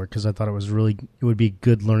Bernardin for, because I thought it would be a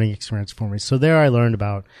good learning experience for me. So there I learned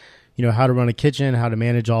about how to run a kitchen, how to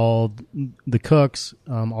manage all the cooks,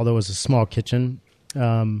 although it was a small kitchen,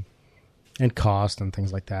 and cost and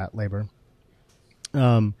things like that, labor.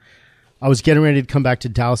 I was getting ready to come back to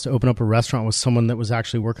Dallas to open up a restaurant with someone that was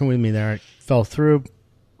actually working with me there. It fell through.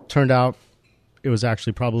 Turned out it was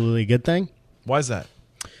actually probably a good thing. Why is that?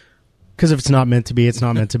 Because if it's not meant to be, it's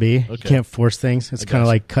not meant to be. Okay. You can't force things. It's kind of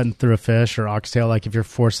like cutting through a fish or oxtail. Like if you're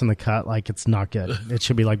forcing the cut, it's not good. It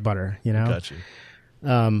should be like butter, Got you.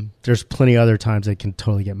 There's plenty other times they can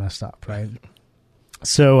totally get messed up, right?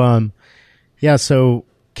 So, so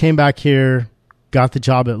came back here, got the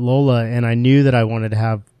job at Lola, and I knew that I wanted to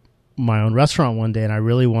have my own restaurant one day, and I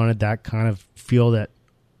really wanted that kind of feel that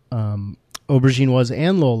Aubergine was,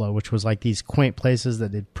 and Lola, which was like these quaint places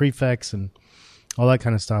that did prefix and all that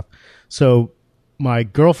kind of stuff. So my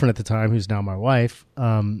girlfriend at the time, who's now my wife,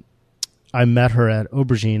 I met her at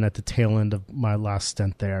Aubergine at the tail end of my last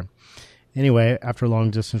stint there. Anyway, after a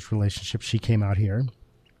long-distance relationship, she came out here,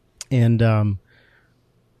 and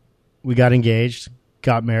we got engaged,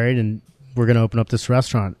 got married, and we're going to open up this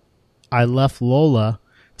restaurant. I left Lola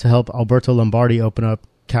to help Alberto Lombardi open up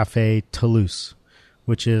Café Toulouse,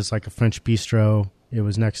 which is like a French bistro. It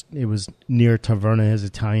was near Taverna, his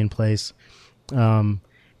Italian place. And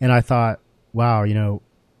I thought, wow,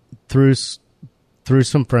 through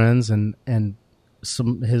some friends and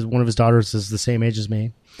one of his daughters is the same age as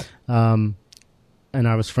me. And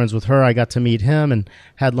I was friends with her. I got to meet him and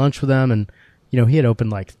had lunch with him. And, he had opened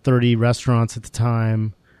like 30 restaurants at the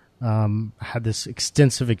time, had this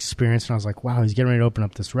extensive experience. And I was like, wow, he's getting ready to open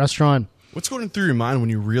up this restaurant. What's going through your mind when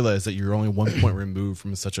you realize that you're only 1 point removed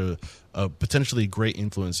from such a potentially great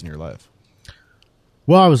influence in your life?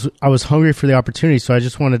 Well, I was hungry for the opportunity, so I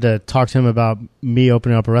just wanted to talk to him about me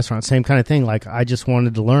opening up a restaurant. Same kind of thing. Like, I just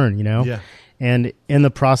wanted to learn, Yeah. And in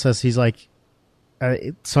the process, he's like,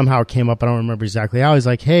 it somehow came up. I don't remember exactly how. He's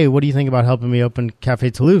like, hey, what do you think about helping me open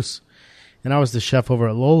Café Toulouse? And I was the chef over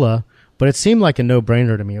at Lola, but it seemed like a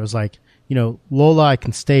no-brainer to me. It was like, Lola, I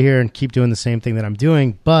can stay here and keep doing the same thing that I'm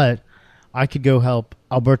doing, but I could go help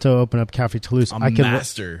Alberto open up Café Toulouse. I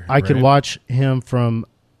could watch him from,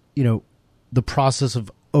 the process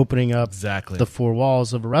of opening up the four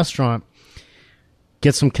walls of a restaurant,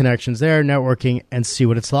 get some connections there, networking, and see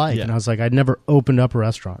what it's like. Yeah. And I was like, I'd never opened up a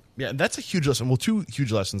restaurant. Yeah, that's a huge lesson. Well, two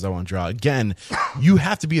huge lessons I want to draw. Again, you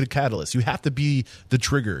have to be the catalyst. You have to be the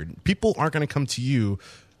trigger. People aren't going to come to you.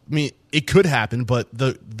 I mean, it could happen, but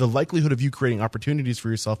the likelihood of you creating opportunities for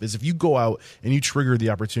yourself is if you go out and you trigger the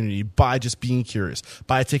opportunity by just being curious,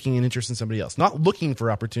 by taking an interest in somebody else, not looking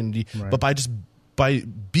for opportunity, but by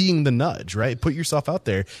being the nudge, right? Put yourself out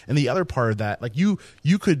there. And the other part of that, like you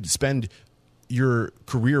could spend your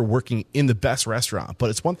career working in the best restaurant, but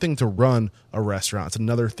it's one thing to run a restaurant. It's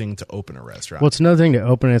another thing to open a restaurant. Well, it's another thing to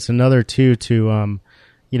open. It's another to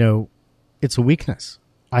it's a weakness.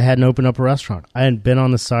 I hadn't opened up a restaurant. I hadn't been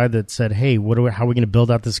on the side that said, hey, how are we going to build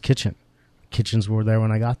out this kitchen? Kitchens were there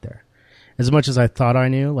when I got there. As much as I thought I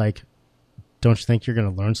knew, like, don't you think you're going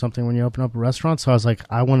to learn something when you open up a restaurant? So I was like,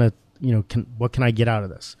 I want to, what can I get out of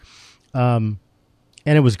this? And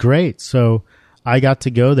it was great. So I got to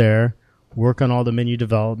go there, work on all the menu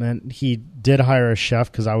development. He did hire a chef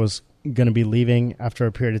because I was going to be leaving after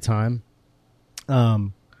a period of time,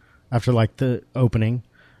 after like the opening.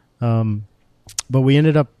 But we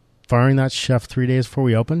ended up firing that chef 3 days before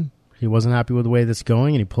we opened. He wasn't happy with the way this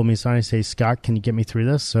going, and he pulled me aside and said, Scott, can you get me through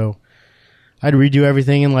this? So I had to redo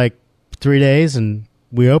everything in like 3 days, and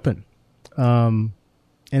we opened.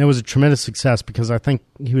 And it was a tremendous success because I think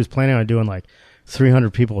he was planning on doing like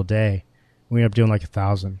 300 people a day. We ended up doing like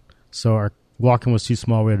 1,000. So our walk-in was too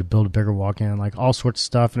small. We had to build a bigger walk-in, like all sorts of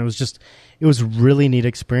stuff. And it was a really neat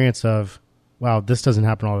experience of, wow, this doesn't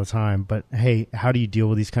happen all the time. But hey, how do you deal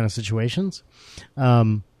with these kind of situations?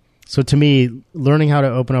 So to me, learning how to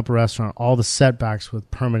open up a restaurant, all the setbacks with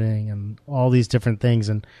permitting and all these different things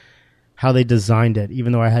and how they designed it,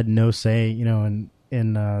 even though I had no say, in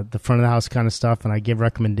the front of the house kind of stuff, and I gave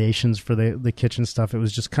recommendations for the kitchen stuff. It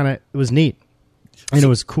was just it was neat, and it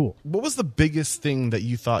was cool. What was the biggest thing that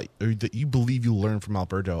you thought, or that you believe you learned from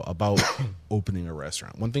Alberto about opening a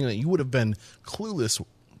restaurant? One thing that you would have been clueless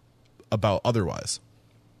about otherwise?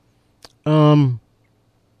 I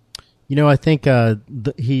think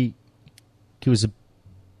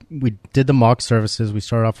we did the mock services. We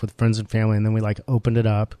started off with friends and family, and then we opened it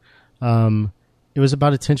up. It was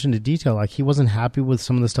about attention to detail. Like, he wasn't happy with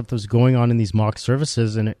some of the stuff that was going on in these mock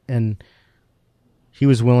services, and he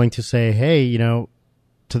was willing to say, hey, to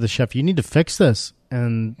the chef, you need to fix this.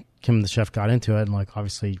 And Kim, the chef, got into it, and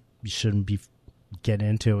obviously you shouldn't be getting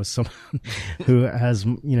into it with someone who has,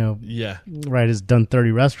 has done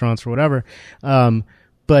 30 restaurants or whatever.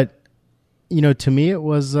 But to me it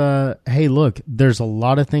was, hey, look, there's a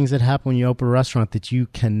lot of things that happen when you open a restaurant that you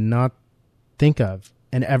cannot think of.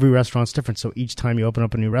 And every restaurant's different. So each time you open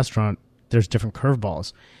up a new restaurant, there's different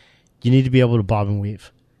curveballs. You need to be able to bob and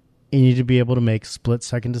weave. You need to be able to make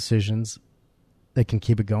split-second decisions that can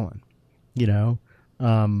keep it going. That's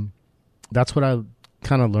what I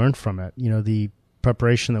kind of learned from it. The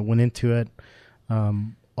preparation that went into it,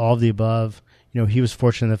 all of the above. He was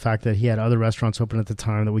fortunate in the fact that he had other restaurants open at the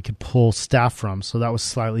time that we could pull staff from. So that was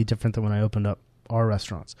slightly different than when I opened up our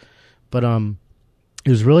restaurants. But it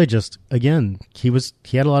was really just, again, he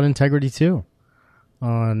had a lot of integrity too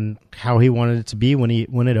on how he wanted it to be when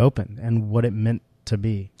it opened and what it meant to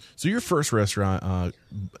be. So your first restaurant,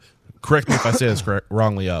 correct me if I say this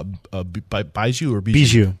wrongly, Bijou or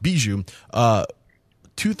Bijou? Bijou.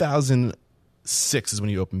 2006 is when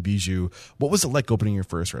you opened Bijou. What was it like opening your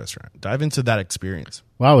first restaurant? Dive into that experience.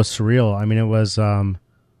 Wow, it was surreal. I mean, it was, wow,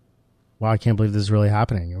 I can't believe this is really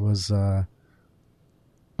happening. It was,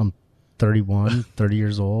 30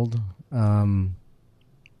 years old.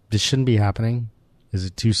 This shouldn't be happening. Is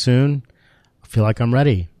it too soon? I feel like I'm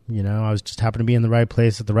ready. I was just happened to be in the right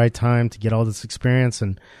place at the right time to get all this experience.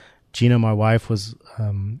 And Gina, my wife, was,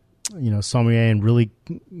 sommelier and really,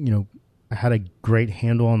 had a great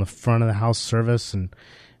handle on the front of the house service and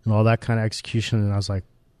all that kind of execution. And I was like,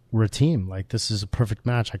 we're a team. Like, this is a perfect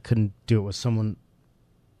match. I couldn't do it with someone,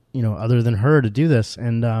 other than her to do this.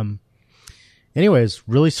 And, anyways,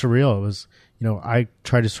 really surreal. It was, I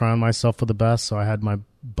tried to surround myself with the best. So I had my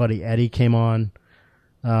buddy Eddie came on.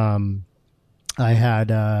 I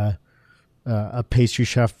had a pastry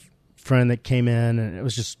chef friend that came in, and it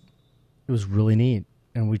was really neat.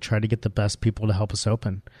 And we tried to get the best people to help us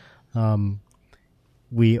open.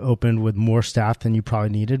 We opened with more staff than you probably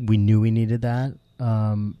needed. We knew we needed that.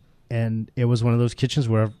 And it was one of those kitchens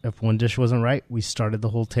where if one dish wasn't right, we started the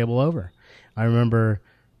whole table over. I remember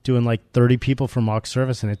doing 30 people for mock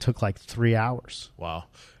service, and it took 3 hours. Wow.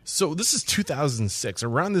 So this is 2006.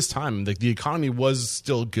 Around this time, the economy was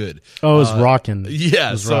still good. Oh, it was rocking. Yeah.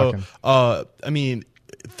 It was so, rocking.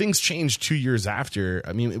 Things changed 2 years after.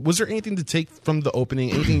 Was there anything to take from the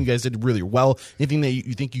opening? Anything you guys did really well? Anything that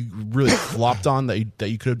you think you really flopped on that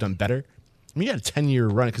you could have done better? You had a 10-year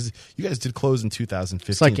run because you guys did close in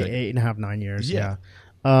 2015. It's 8.5, 9 years. Yeah.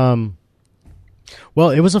 Well,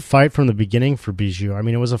 it was a fight from the beginning for Bijou.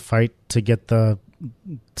 It was a fight to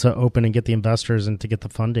open and get the investors and to get the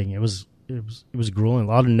funding. It was grueling. A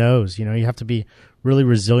lot of no's. You have to be really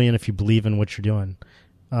resilient if you believe in what you're doing.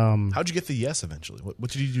 How'd you get the yes eventually?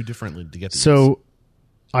 What did you do differently to get the yes? So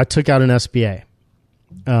I took out an SBA.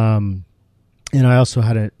 And I also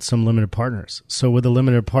had some limited partners. So with the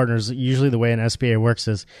limited partners, usually the way an SBA works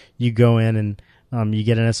is you go in and you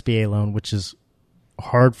get an SBA loan, which is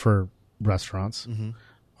hard for restaurants,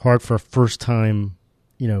 hard for first-time,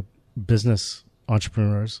 business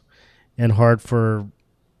entrepreneurs, and hard for,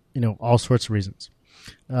 all sorts of reasons.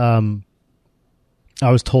 I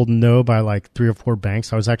was told no by 3 or 4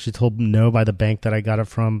 banks. I was actually told no by the bank that I got it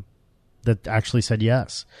from that actually said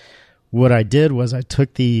yes. What I did was I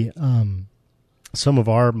took the some of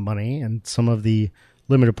our money and some of the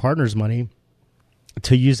limited partners' money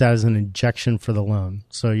to use that as an injection for the loan.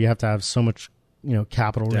 So you have to have so much,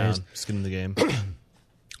 capital raised. Skin in the game.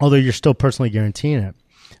 Although you're still personally guaranteeing it.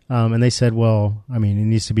 And they said, well, it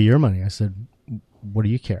needs to be your money. I said, what do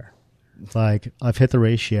you care? I've hit the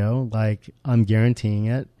ratio. I'm guaranteeing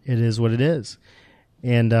it. It is what it is.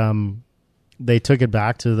 And they took it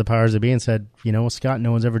back to the powers that be and said, you know, Scott,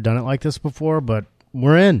 no one's ever done it like this before, but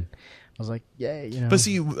we're in. I was like, yay, you know. But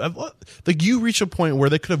see, like you reach a point where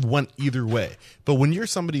they could have went either way. But when you're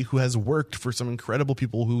somebody who has worked for some incredible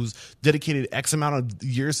people who's dedicated X amount of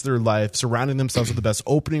years to their life, surrounding themselves with the best,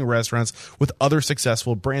 opening restaurants with other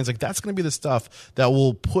successful brands, like that's going to be the stuff that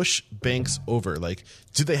will push banks over. Like,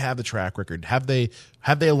 do they have the track record? Have they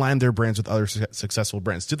aligned their brands with other successful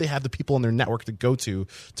brands? Do they have the people in their network to go to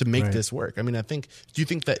make this work? I mean, do you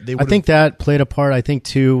think that they would? I think that played a part. I think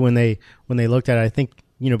too, when they looked at it, I think,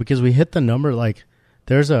 you know, because we hit the number, like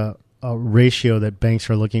there's a ratio that banks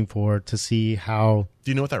are looking for to see how.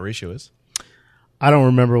 Do you know what that ratio is? I don't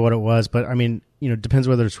remember what it was, but I mean, you know, it depends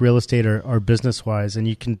whether it's real estate or business wise. And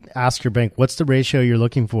you can ask your bank, what's the ratio you're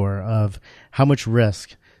looking for of how much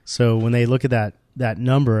risk? So when they look at that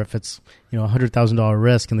number, if it's, you know, $100,000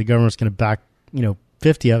 risk and the government's going to back, you know,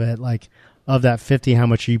 50 of it, like of that 50, how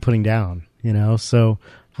much are you putting down? You know, so,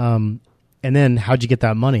 and then how'd you get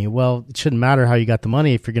that money? Well, it shouldn't matter how you got the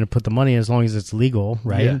money if you're going to put the money in, as long as it's legal,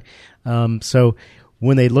 right? Yeah. So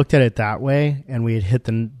when they looked at it that way and we had hit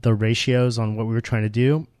the ratios on what we were trying to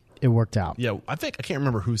do, it worked out. Yeah, I can't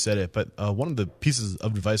remember who said it, but one of the pieces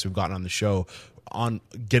of advice we've gotten on the show on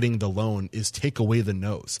getting the loan is take away the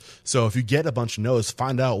no's. So if you get a bunch of no's,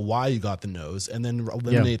 find out why you got the no's and then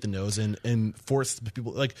eliminate the no's and force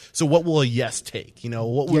people, like, so what will a yes take? You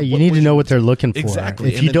know, you need to know what they're looking for.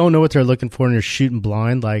 Exactly. If you don't know what they're looking for and you're shooting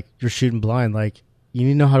blind, like you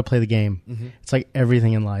need to know how to play the game. Mm-hmm. It's like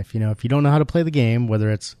everything in life. You know, if you don't know how to play the game,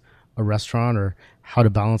 whether it's a restaurant or how to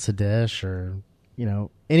balance a dish or, you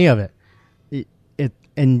know, any of it,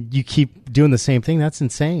 and you keep doing the same thing, that's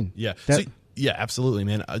insane. Yeah. Yeah, absolutely,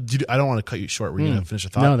 man. I don't want to cut you short. We're going to finish a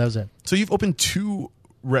thought. No, that was it. So you've opened 2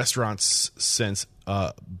 restaurants since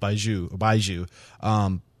Baiju,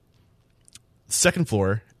 second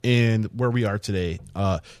floor and where we are today.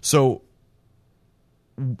 So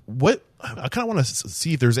what I kind of want to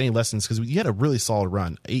see if there's any lessons, because you had a really solid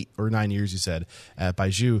run, 8 or 9 years, you said, at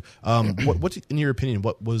Baiju. What in your opinion,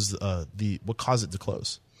 what was what caused it to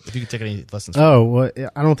close? If you could take any lessons from it. Well,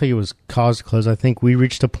 I don't think it was caused to close. I think we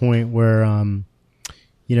reached a point where,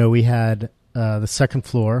 you know, we had the second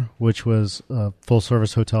floor, which was a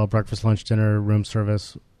full-service hotel, breakfast, lunch, dinner, room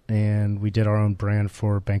service, and we did our own brand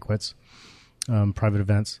for banquets, private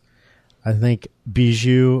events. I think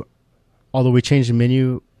Bijou, although we changed the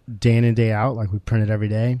menu day in and day out, like we printed every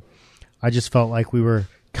day, I just felt like we were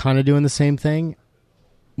kind of doing the same thing.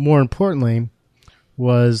 More importantly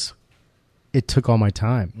was it took all my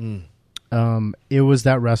time. It was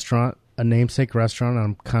that restaurant, a namesake restaurant. And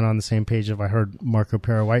I'm kind of on the same page of, I heard Marco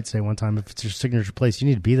Para-White say one time, if it's your signature place, you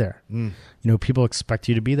need to be there. You know, people expect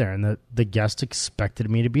you to be there. And the guests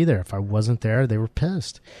expected me to be there. If I wasn't there, they were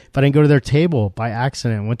pissed. If I didn't go to their table by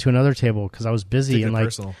accident, went to another table because I was busy, and like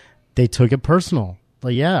personal. They took it personal.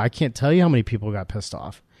 Like, yeah, I can't tell you how many people got pissed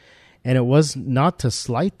off. And it was not to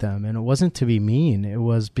slight them, and it wasn't to be mean. It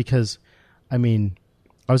was because, I mean,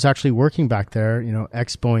 I was actually working back there, you know,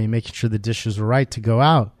 expoing, making sure the dishes were right to go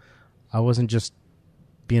out. I wasn't just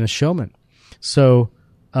being a showman. So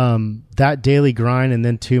that daily grind, and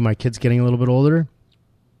then 2, my kids getting a little bit older,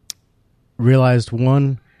 realized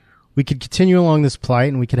 1, we could continue along this plight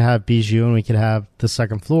and we could have Bijou and we could have the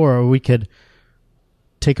second floor, or we could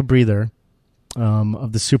take a breather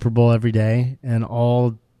of the Super Bowl every day and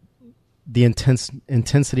all the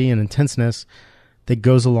intensity and intenseness that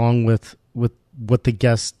goes along with what the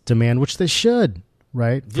guests demand, which they should,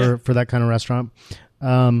 right? For that kind of restaurant.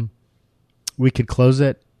 We could close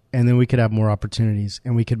it, and then we could have more opportunities,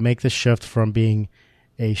 and we could make the shift from being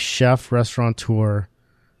a chef restaurateur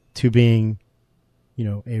to being, you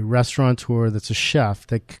know, a restaurateur that's a chef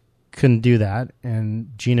that couldn't do that.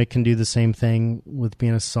 And Gina can do the same thing with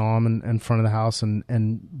being a som in front of the house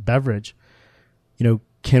and beverage. You know,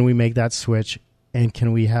 can we make that switch, and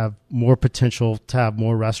can we have more potential to have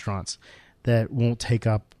more restaurants that won't take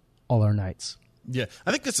up all our nights? Yeah,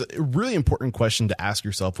 I think that's a really important question to ask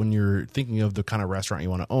yourself when you're thinking of the kind of restaurant you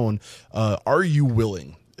want to own. Are you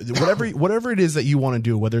willing? Whatever it is that you want to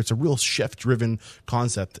do, whether it's a real chef-driven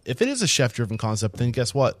concept, if it is a chef-driven concept, then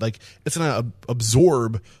guess what? Like, it's going to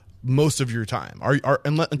absorb most of your time,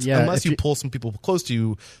 unless you pull some people close to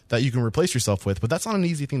you that you can replace yourself with. But that's not an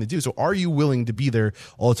easy thing to do. So are you willing to be there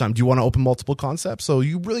all the time? Do you want to open multiple concepts? So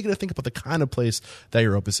you really got to think about the kind of place that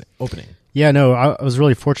you're opening. Yeah, no, I was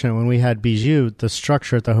really fortunate when we had Bijou. The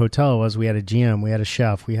structure at the hotel was we had a GM, we had a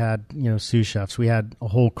chef, we had, you know, sous chefs, we had a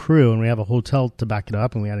whole crew, and we have a hotel to back it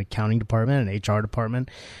up, and we had an accounting department, an HR department,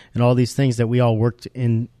 and all these things that we all worked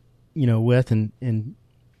in, you know, with, and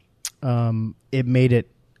it made it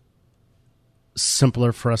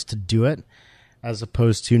simpler for us to do it. as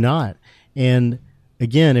opposed to not. And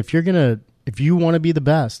again, if you want to be the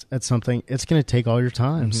best at something, it's going to take all your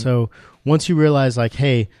time. So once you realize like,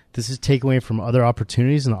 hey, this is taking away from other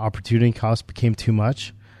opportunities and the opportunity cost became too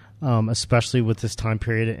much, especially with this time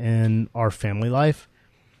period in our family life,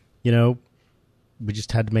 we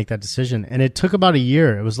just had to make that decision. And it took about a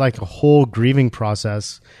year. It was like a whole grieving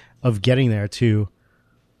process of getting there to,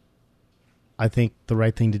 I think the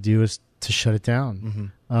right thing to do is to shut it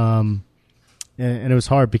down. And it was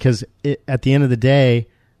hard because at the end of the day,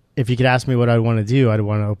 if you could ask me what I want to do, I'd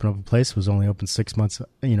want to open up a place that was only open 6 months,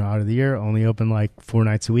 out of the year, only open like 4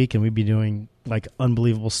 nights a week, and we'd be doing like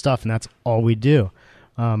unbelievable stuff, and that's all we do.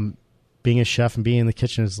 Being a chef and being in the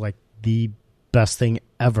kitchen is like the best thing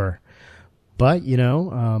ever. But,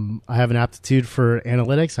 I have an aptitude for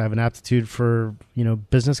analytics. I have an aptitude for,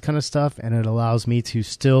 business kind of stuff, and it allows me to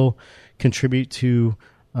still contribute to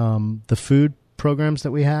the food programs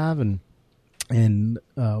that we have and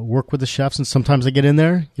work with the chefs. And sometimes I get in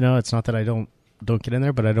there. It's not that I don't get in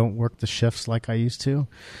there, but I don't work the shifts like I used to.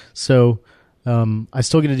 So I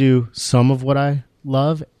still get to do some of what I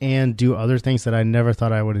love and do other things that I never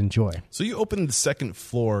thought I would enjoy. So you opened the second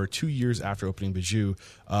floor 2 years after opening Bijou.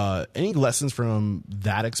 Any lessons from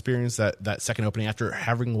that experience, that second opening after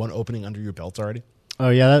having one opening under your belt already? Oh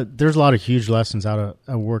yeah, there's a lot of huge lessons out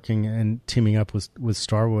of working and teaming up with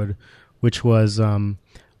Starwood, which was mom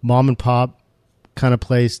and pop kind of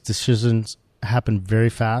place. Decisions happen very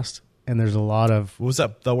fast, and there's a lot of what was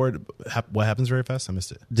that the word? What happens very fast? I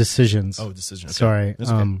missed it. Decisions. Oh, decisions. Okay. Sorry.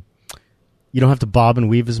 That's okay. You don't have to bob and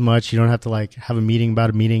weave as much. You don't have to like have a meeting about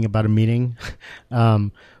a meeting about a meeting.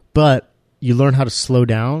 But you learn how to slow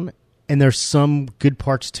down, and there's some good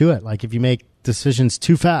parts to it. Like if you make decisions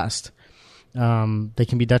too fast, they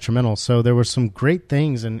can be detrimental. So there were some great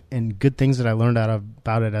things and good things that I learned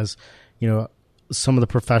about it, as some of the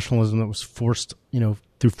professionalism that was forced,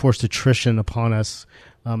 through forced attrition upon us,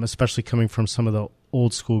 especially coming from some of the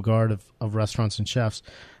old school guard of restaurants and chefs.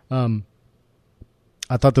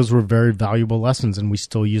 I thought those were very valuable lessons, and we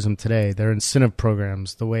still use them today. They're incentive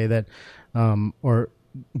programs, the way that, or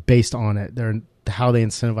based on it, they're how they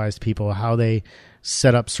incentivized people, how they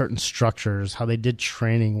set up certain structures, how they did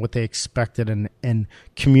training, what they expected, and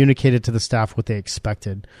communicated to the staff what they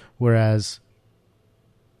expected. Whereas,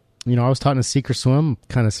 I was taught in a sink or swim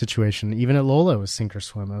kind of situation. Even at Lola, it was sink or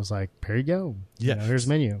swim. I was like, here you go. Yeah. Here's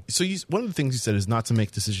menu. So one of the things you said is not to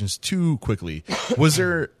make decisions too quickly. Was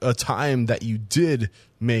there a time that you did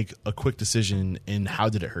make a quick decision, and how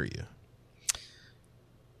did it hurt you?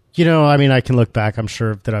 I can look back. I'm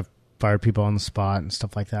sure that I've fired people on the spot and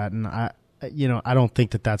stuff like that. And I don't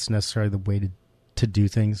think that that's necessarily the way to do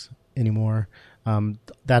things anymore.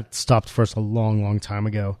 That stopped for us a long, long time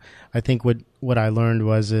ago. I think what I learned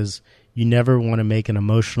is you never want to make an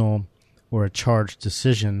emotional or a charged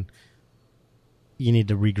decision. You need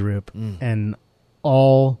to regroup, and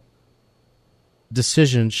all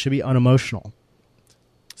decisions should be unemotional.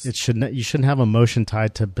 You shouldn't have emotion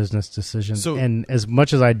tied to business decisions. So, and as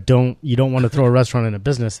much as you don't want to throw a restaurant in a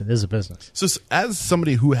business, it is a business. So as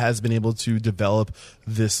somebody who has been able to develop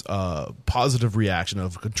this positive reaction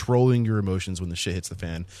of controlling your emotions when the shit hits the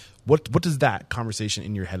fan, what does that conversation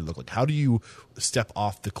in your head look like? How do you step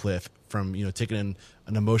off the cliff from taking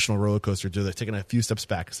an emotional roller coaster to taking a few steps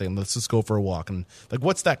back and saying, let's just go for a walk? And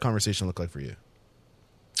what's that conversation look like for you?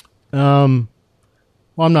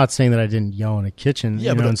 Well, I'm not saying that I didn't yell in a kitchen,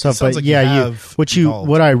 and stuff, but like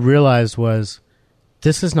what I realized was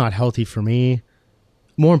this is not healthy for me.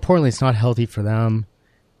 More importantly, it's not healthy for them.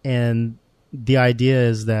 And the idea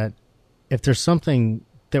is that if there's something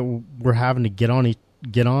that we're having to get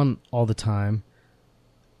on all the time,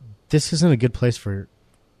 this isn't a good place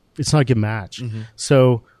it's not a good match. Mm-hmm.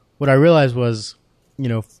 So what I realized was,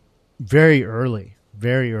 very early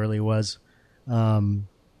was,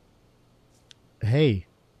 hey,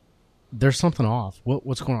 there's something off.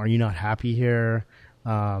 What's going on? Are you not happy here?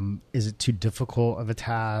 Is it too difficult of a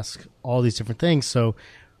task? All these different things. So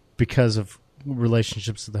because of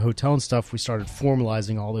relationships at the hotel and stuff, we started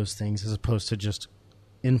formalizing all those things as opposed to just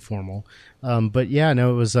informal. But yeah,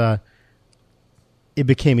 no, it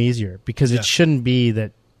became easier because it shouldn't be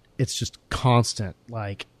that it's just constant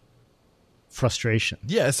frustration.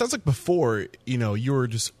 Yeah, it sounds like before, you were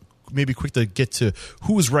just maybe quick to get to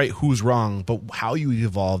who's right, who's wrong, but how you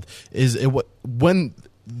evolved is when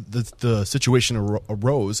the situation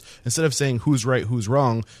arose, instead of saying who's right, who's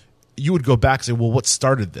wrong, you would go back and say, well, what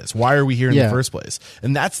started this? Why are we here in the first place?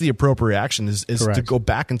 And that's the appropriate action is to go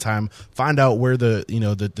back in time, find out where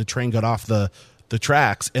the train got off the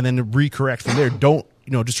tracks, and then recorrect from there. Don't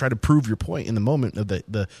just try to prove your point in the moment of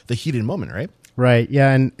the heated moment, right? Right.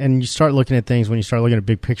 Yeah. And you start looking at things when you start looking at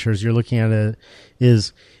big pictures, you're looking at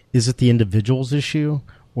is it the individual's issue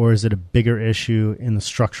or is it a bigger issue in the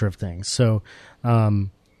structure of things? So,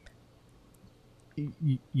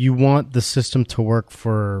 you want the system to work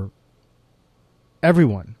for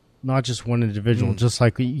everyone, not just one individual. Just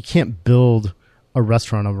like you can't build a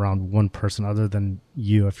restaurant around one person other than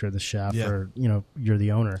you if you're the chef or, you're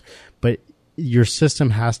the owner. But your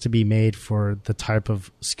system has to be made for the type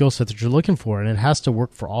of skill set that you're looking for, and it has to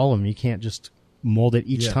work for all of them. You can't just mold it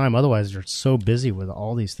each time. Otherwise, you're so busy with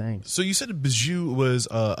all these things. So you said Bijou was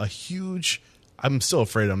a huge... I'm still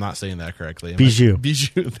afraid I'm not saying that correctly. Bijou.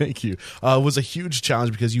 Bijou, thank you. Was a huge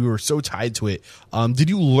challenge because you were so tied to it. Did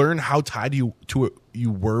you learn how tied to it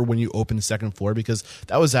you were when you opened the second floor? Because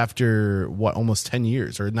that was after, almost 10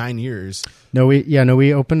 years or 9 years? No,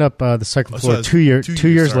 we opened up the second floor 2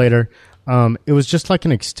 years later. It was just like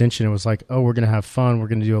an extension. It was like, we're going to have fun. We're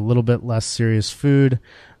going to do a little bit less serious food.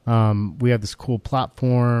 We have this cool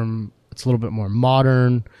platform. It's a little bit more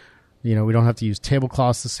modern. We don't have to use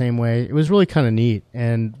tablecloths the same way. It was really kind of neat.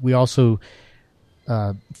 And we also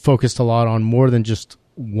focused a lot on more than just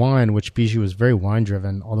wine, which Bijou was very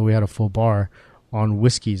wine-driven, although we had a full bar, on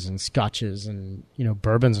whiskeys and scotches and,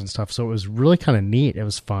 bourbons and stuff. So it was really kind of neat. It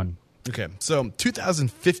was fun. Okay, so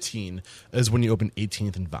 2015 is when you opened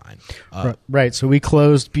 18th and Vine. Right. So we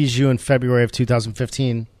closed Bijou in February of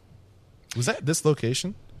 2015. Was that this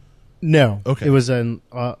location? No. Okay. It was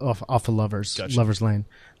off of Lovers, Gotcha. Lovers Lane.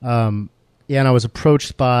 And I was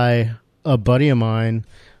approached by a buddy of mine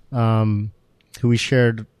who we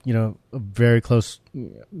shared, a very close,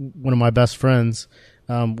 one of my best friends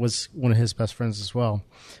was one of his best friends as well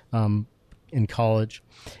in college.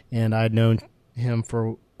 And I'd known him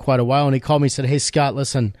for quite a while. And he called me and said, "Hey, Scott,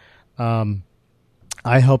 listen,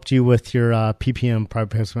 I helped you with your PPM, private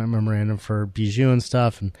placement memorandum for Bijou and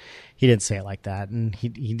stuff." And he didn't say it like that, and he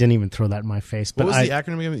didn't even throw that in my face. But what was the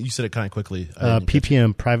acronym again? You said it kind of quickly.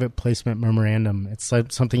 PPM, private placement memorandum. It's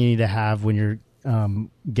like something you need to have when you're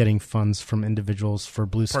getting funds from individuals for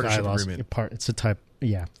Blue Sky Partnership laws. agreement. It's a type,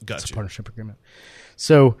 Gotcha. It's a partnership agreement.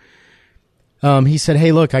 So he said,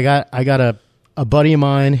 "Hey, look, I got a buddy of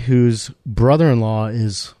mine whose brother-in-law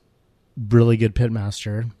is really good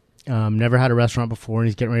pitmaster. Never had a restaurant before, and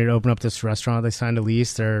he's getting ready to open up this restaurant. They signed a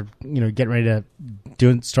lease. They're getting ready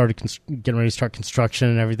to start construction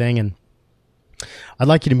and everything. And I'd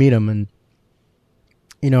like you to meet him. And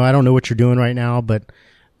I don't know what you're doing right now, but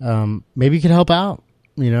maybe you could help out.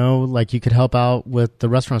 Like you could help out with the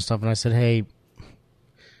restaurant stuff." And I said, "Hey,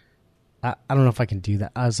 I don't know if I can do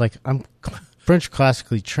that." I was like, "I'm French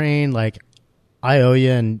classically trained. Like I owe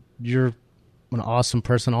you, and you're an awesome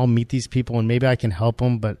person. I'll meet these people and maybe I can help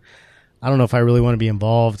them, but I don't know if I really want to be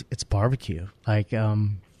involved. It's barbecue. Like,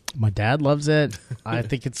 my dad loves it. I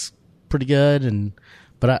think it's pretty good.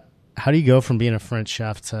 But how do you go from being a French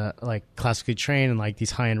chef to like classically trained in like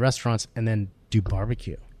these high-end restaurants and then do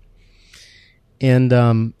barbecue?" And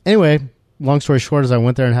anyway, long story short is I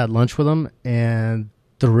went there and had lunch with them, and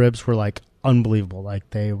the ribs were like unbelievable. Like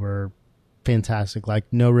they were fantastic. Like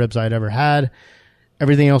no ribs I'd ever had.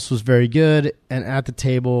 Everything else was very good. And at the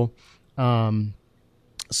table,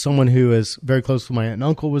 someone who is very close to my aunt and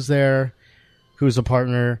uncle was there, who was a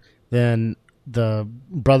partner. Then the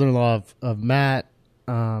brother-in-law of Matt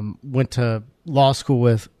went to law school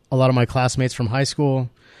with a lot of my classmates from high school.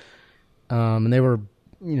 And they were,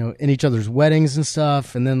 in each other's weddings and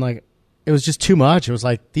stuff. And then like, it was just too much. It was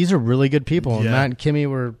like, these are really good people. And Matt and Kimmy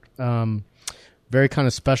were very kind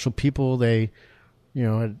of special people. They,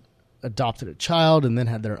 had adopted a child and then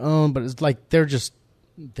had their own, but it's like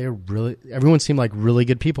everyone seemed like really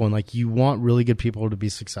good people, and like you want really good people to be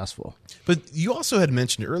successful. But you also had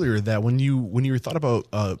mentioned earlier that when you thought about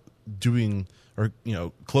doing or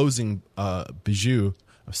closing Bijou,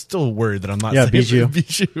 I'm still worried that I'm not saying Bijou.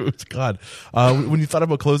 Bijou. God, when you thought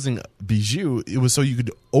about closing Bijou, it was so you could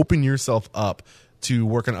open yourself up to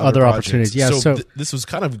work on other projects. Opportunities. Yeah, so this was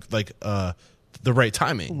kind of like the right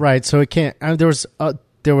timing, right? So it can't.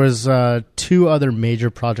 There was 2 other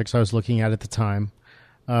major projects I was looking at the time,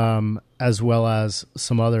 as well as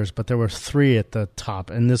some others, but there were 3 at the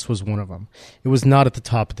top, and this was one of them. It was not at the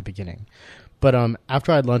top at the beginning. But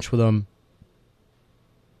after I had lunch with them,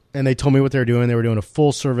 and they told me what they were doing a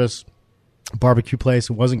full-service barbecue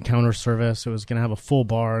place. It wasn't counter service. It was going to have a full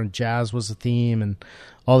bar, and jazz was the theme, and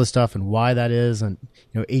all this stuff, and why that is, and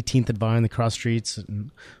 18th and Vine, the cross streets,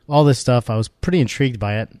 and all this stuff. I was pretty intrigued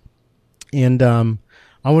by it. And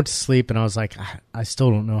I went to sleep and I was like, I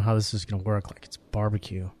still don't know how this is going to work. Like, it's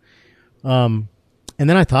barbecue. And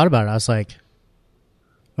then I thought about it. I was like,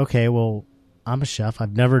 okay, well, I'm a chef.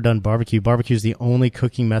 I've never done barbecue. Barbecue is the only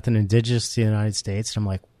cooking method indigenous to the United States. And I'm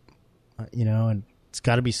like, and it's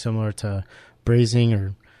got to be similar to braising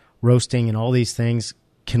or roasting and all these things.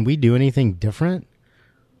 Can we do anything different?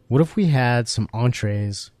 What if we had some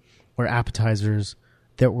entrees or appetizers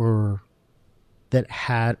that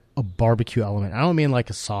had a barbecue element? I don't mean like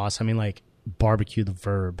a sauce. I mean like barbecue, the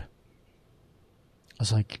verb. I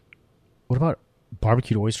was like, what about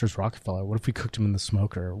barbecued oysters Rockefeller? What if we cooked them in the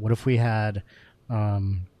smoker? What if we had,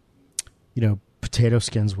 potato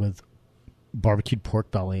skins with barbecued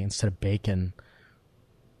pork belly instead of bacon?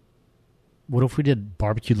 What if we did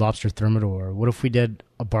barbecued lobster thermidor? What if we did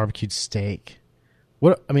a barbecued steak?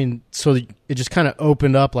 So it just kind of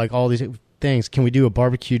opened up like all these things. Can we do a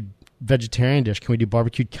barbecued vegetarian dish? Can we do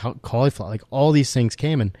barbecued cauliflower? Like all these things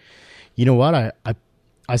came, and you know what?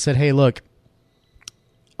 I said, hey, look,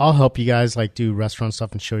 I'll help you guys like do restaurant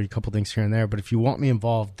stuff and show you a couple things here and there. But if you want me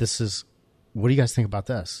involved, what do you guys think about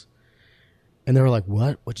this? And they were like,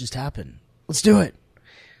 what? What just happened? Let's do it.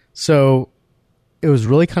 So it was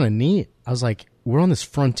really kind of neat. I was like, we're on this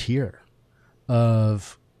frontier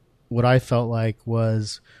of what I felt like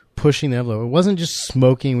was pushing the envelope. It wasn't just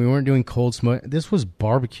smoking. We weren't doing cold smoke. This was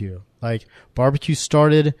barbecue. Like barbecue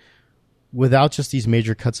started without just these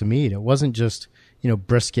major cuts of meat. It wasn't just,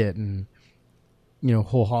 brisket and,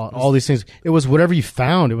 whole hog, all these things. It was whatever you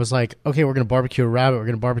found. It was like, okay, we're going to barbecue a rabbit. We're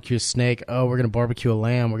going to barbecue a snake. Oh, we're going to barbecue a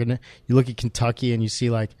lamb. You look at Kentucky and you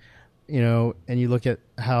see like, and you look at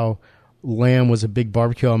how lamb was a big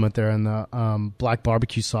barbecue element there, and the black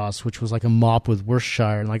barbecue sauce, which was like a mop with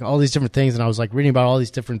Worcestershire, and like all these different things. And I was like reading about all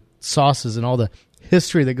these different sauces and all the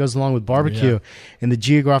history that goes along with barbecue, and the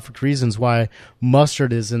geographic reasons why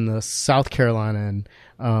mustard is in the South Carolina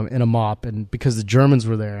and in a mop, and because the Germans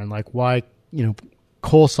were there, and like why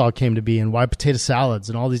coleslaw came to be, and why potato salads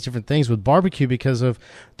and all these different things with barbecue, because of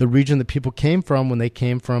the region that people came from. When they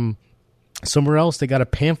came from somewhere else, they got a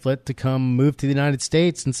pamphlet to come move to the United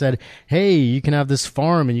States and said, hey, you can have this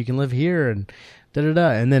farm and you can live here and da-da-da.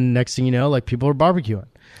 And then next thing you know, like people are barbecuing.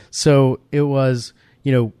 So it was,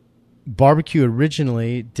 barbecue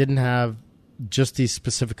originally didn't have just these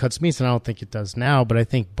specific cuts of meats, and I don't think it does now, but I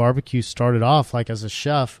think barbecue started off like as a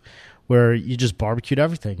chef where you just barbecued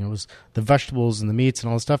everything. It was the vegetables and the meats and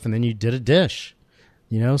all the stuff, and then you did a dish,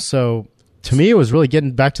 So to me, it was really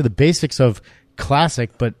getting back to the basics of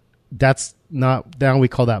classic, but that's not, now we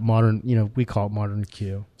call that modern, we call it modern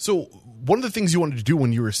Q. So one of the things you wanted to do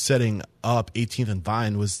when you were setting up 18th and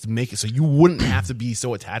Vine was to make it so you wouldn't have to be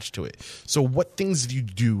so attached to it. So what things did you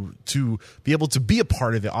do to be able to be a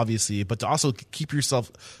part of it, obviously, but to also keep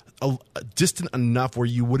yourself distant enough where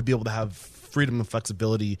you would be able to have freedom and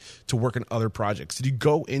flexibility to work on other projects? Did you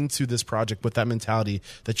go into this project with that mentality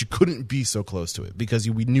that you couldn't be so close to it because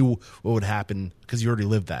we knew what would happen because you already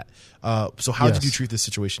lived that? So how did you treat this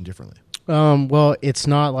situation differently? Well, it's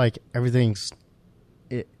not like everything's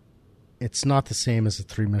it's not the same as a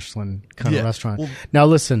 3 Michelin kind of restaurant. Well, now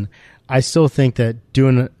listen, I still think that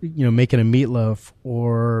doing making a meatloaf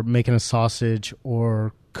or making a sausage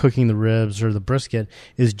or cooking the ribs or the brisket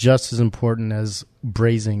is just as important as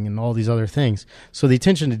braising and all these other things. So the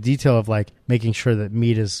attention to detail of like making sure that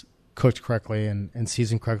meat is cooked correctly and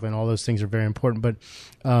seasoned correctly and all those things are very important. But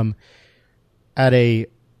at a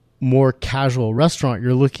more casual restaurant,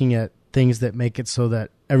 you're looking at things that make it so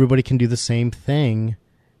that everybody can do the same thing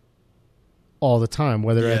all the time,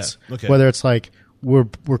 whether it's like we're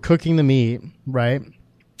cooking the meat, right?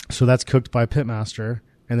 So that's cooked by a pitmaster,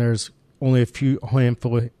 and there's only a few hands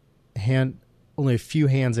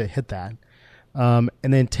that hit that, and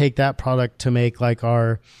then take that product to make like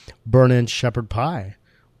our burnt-in shepherd pie.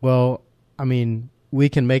 Well, I mean, we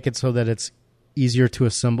can make it so that it's easier to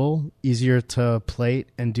assemble, easier to plate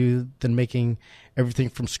and do than making everything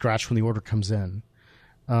from scratch when the order comes in.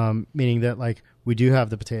 Meaning that like we do have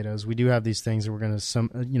the potatoes, we do have these things that we're going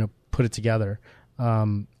to put it together.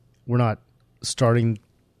 We're not starting,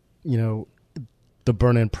 the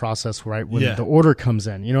burn-in process right when the order comes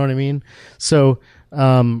in. You know what I mean? So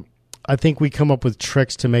I think we come up with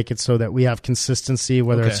tricks to make it so that we have consistency,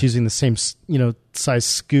 whether it's using the same size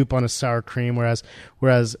scoop on a sour cream,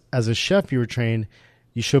 whereas as a chef you were trained,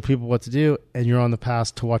 you show people what to do, and you're on the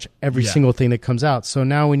path to watch every single thing that comes out. So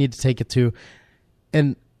now we need to take it to,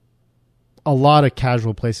 and a lot of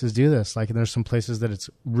casual places do this. Like, and there's some places that it's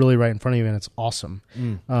really right in front of you, and it's awesome.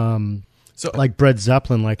 So like Bread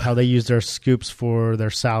Zeppelin, like how they use their scoops for their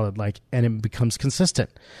salad, like, and it becomes consistent.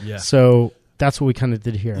 Yeah. So that's what we kind of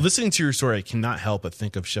did here. Listening to your story, I cannot help but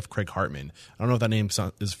think of Chef Craig Hartman. I don't know if that name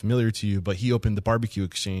is familiar to you, but he opened the Barbecue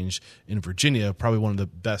Exchange in Virginia, probably one of the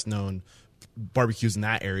best known barbecues in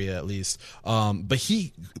that area at least. But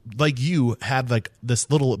he, like you, had like this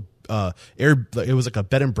little it was like a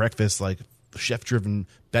bed and breakfast, like chef driven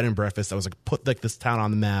bed and breakfast that was like put like this town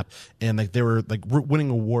on the map, and like they were like winning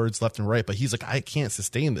awards left and right. But he's like, I can't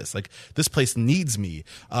sustain this. Like this place needs me,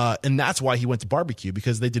 and that's why he went to barbecue,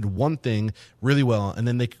 because they did one thing really well, and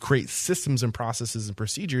then they could create systems and processes and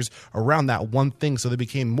procedures around that one thing. So they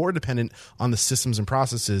became more dependent on the systems and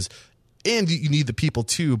processes. And you need the people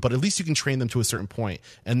too, but at least you can train them to a certain point,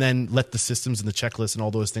 and then let the systems and the checklists and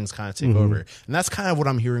all those things kind of take over. And that's kind of what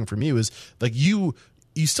I'm hearing from you is like you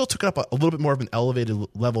still took it up a little bit more of an elevated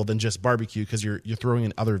level than just barbecue, because you're throwing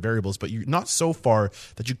in other variables, but you're not so far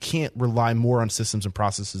that you can't rely more on systems and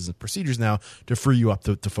processes and procedures now to free you up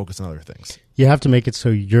to focus on other things. You have to make it so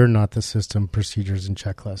you're not the system, procedures, and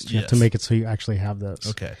checklist. You have to make it so you actually have those.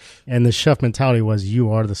 Okay. And the chef mentality was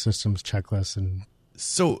you are the systems, checklists, and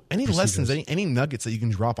so any procedures. lessons, any nuggets that you can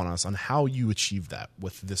drop on us on how you achieve that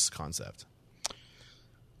with this concept?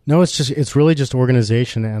 No, it's really just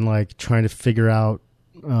organization and like trying to figure out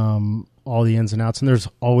all the ins and outs. And there's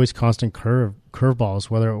always constant curveballs,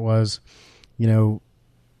 whether it was, a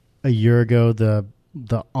year ago, the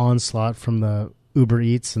onslaught from the Uber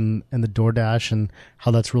Eats and the DoorDash, and how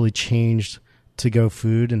that's really changed to go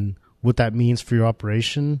food and what that means for your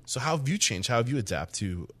operation. So how have you changed? How have you adapted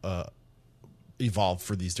to evolve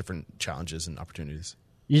for these different challenges and opportunities?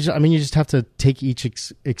 You just have to take each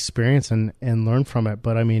experience and learn from it.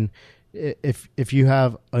 But I mean, if you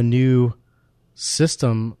have a new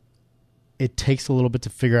system, it takes a little bit to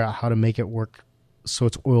figure out how to make it work so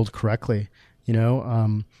it's oiled correctly.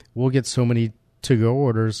 We'll get so many to-go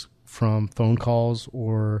orders from phone calls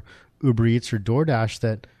or Uber Eats or DoorDash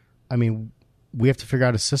that, I mean, we have to figure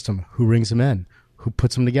out a system. Who rings them in? Who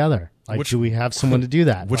puts them together? Like, do we have someone to do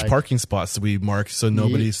that? Which parking spots do we mark so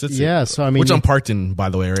nobody sits in? Yeah, so I mean, which I'm parked in, by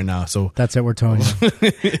the way, right now. So that's it. We're telling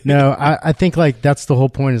you. No, I think like that's the whole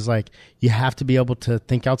point. Is like you have to be able to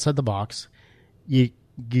think outside the box. You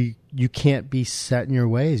can't be set in your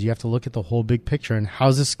ways. You have to look at the whole big picture. And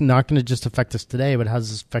how's this not going to just affect us today, but how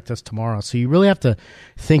does this affect us tomorrow? So you really have to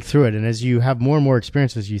think through it. And as you have more and more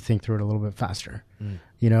experiences, you think through it a little bit faster.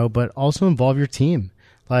 But also involve your team.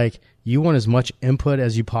 Like you want as much input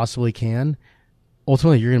as you possibly can.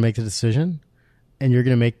 Ultimately, you're going to make the decision, and you're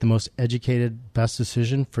going to make the most educated, best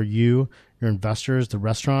decision for you, your investors, the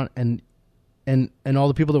restaurant, and all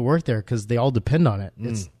the people that work there, because they all depend on it.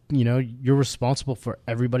 It's you're responsible for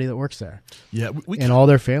everybody that works there. Yeah, and all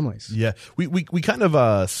their families. Yeah, we kind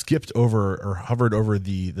of skipped over or hovered over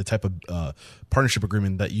the type of partnership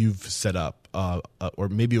agreement that you've set up, or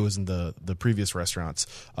maybe it was in the previous restaurants.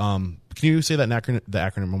 Can you say that the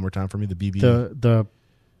acronym one more time for me? The BB. The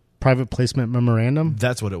private placement memorandum.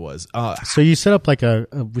 That's what it was. So you set up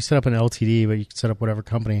we set up an LTD, but you can set up whatever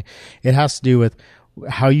company. It has to do with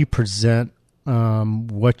how you present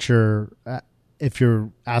what if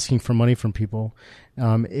you're asking for money from people.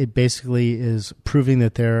 It basically is proving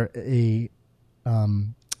that they're a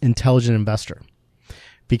intelligent investor,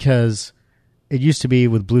 because it used to be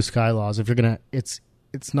with blue sky laws. If you're gonna, it's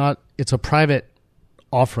a private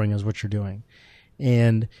offering is what you're doing,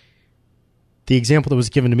 and the example that was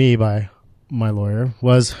given to me by my lawyer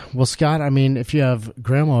was, well, Scott, I mean, if you have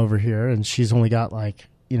grandma over here and she's only got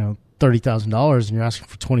 $30,000 and you're asking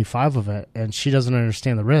for 25 of it and she doesn't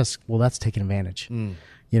understand the risk, well, that's taking advantage. And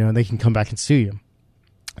they can come back and sue you.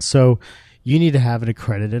 So you need to have an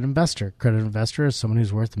accredited investor. Accredited investor is someone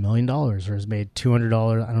who's worth $1 million or has made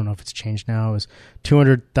 $200. I don't know if it's changed now. It was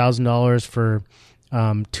 $200,000 for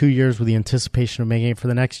 2 years with the anticipation of making it for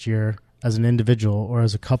the next year as an individual, or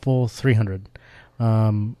as a couple, 300,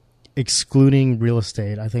 excluding real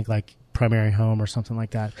estate. I think like primary home or something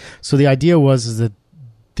like that. So the idea is that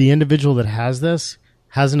the individual that has this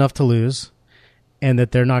has enough to lose, and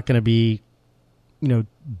that they're not going to be,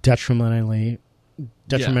 detrimentally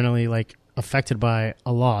like affected by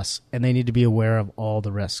a loss, and they need to be aware of all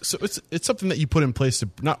the risks. So it's something that you put in place to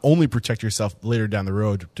not only protect yourself later down the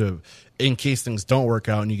road, in case things don't work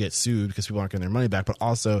out and you get sued because people aren't getting their money back, but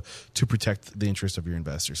also to protect the interest of your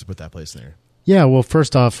investors. To put that place in there. Yeah. Well,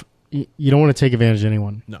 first off, you don't want to take advantage of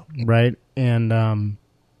anyone. No. Right. And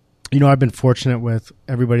I've been fortunate with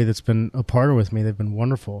everybody that's been a partner with me. They've been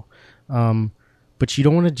wonderful. But you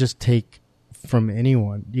don't want to just take from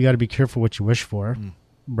anyone. You got to be careful what you wish for.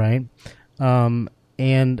 Right.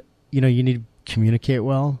 And you need to communicate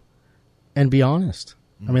well and be honest.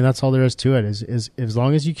 I mean, that's all there is to it is as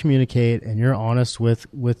long as you communicate and you're honest with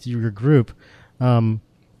your group.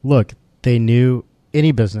 Look, they knew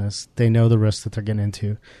any business, they know the risks that they're getting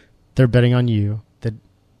into. They're betting on you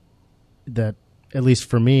that at least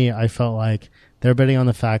for me, I felt like They're betting on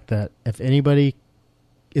the fact that if anybody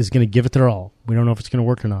is going to give it their all, we don't know if it's going to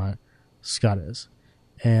work or not, Scott is.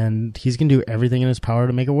 And he's going to do everything in his power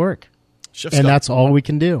to make it work. Chef and Scott, that's all we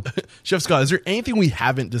can do. Chef Scott, is there anything we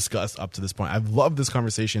haven't discussed up to this point? I've loved this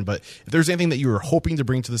conversation, but if there's anything that you were hoping to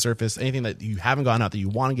bring to the surface, anything that you haven't gotten out that you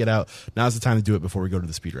want to get out, now's the time to do it before we go to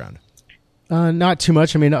the speed round. Not too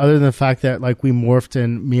much. I mean, other than the fact that like we morphed,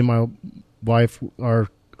 and me and my wife, our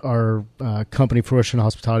company, Fruition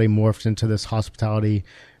Hospitality, morphed into this hospitality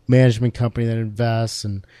management company that invests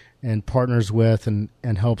and partners with and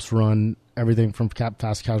helps run everything from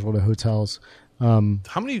fast casual to hotels. How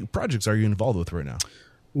many projects are you involved with right now?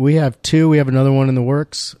 We have 2. We have another one in the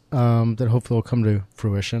works that hopefully will come to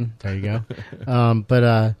fruition. There you go.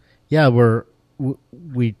 But yeah,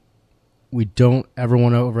 we don't ever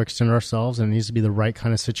want to overextend ourselves, and it needs to be the right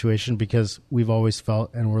kind of situation, because we've always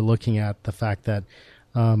felt, and we're looking at the fact that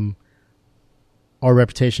our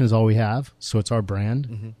reputation is all we have, so it's our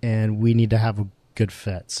brand, and we need to have a good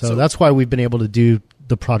fit. So that's why we've been able to do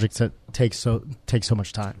the projects that take so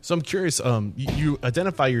much time. So I'm curious, you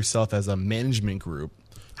identify yourself as a management group.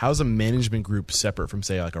 How's a management group separate from,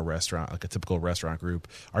 say, like a restaurant, like a typical restaurant group?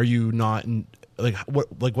 Are you not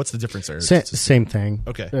what's the difference there? Same thing.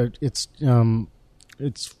 Okay. It's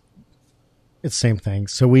same thing.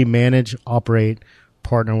 So we manage, operate,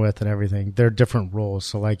 partner with, and everything. They're different roles.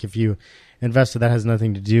 So like if you invested, that has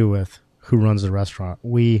nothing to do with who runs the restaurant.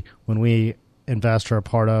 When we invest or are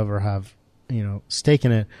part of or have stake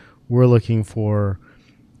in it, we're looking for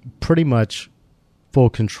pretty much full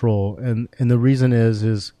control, and the reason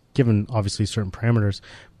is given obviously certain parameters,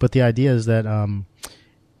 but the idea is that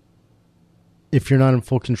if you're not in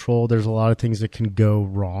full control, there's a lot of things that can go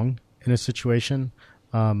wrong in a situation,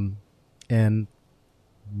 and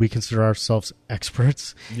we consider ourselves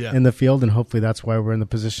experts in the field, and hopefully that's why we're in the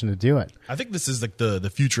position to do it. I think this is like the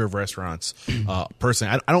future of restaurants.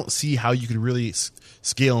 Personally, I don't see how you could really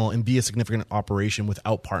scale and be a significant operation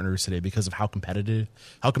without partners today, because of how competitive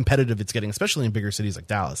it's getting, especially in bigger cities like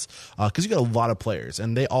Dallas. Because you got a lot of players,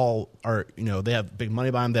 and they all are, they have big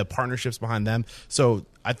money behind them, they have partnerships behind them. So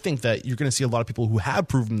I think that you're going to see a lot of people who have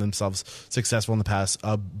proven themselves successful in the past,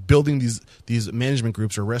 building these management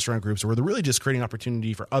groups or restaurant groups, where they're really just creating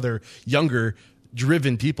opportunity for other younger,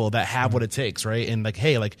 driven people that have what it takes, right? And like,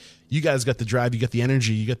 hey, like you guys got the drive, you got the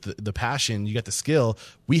energy, you got the passion, you got the skill.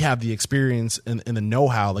 We have the experience and the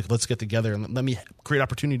know-how. Like, let's get together and let me create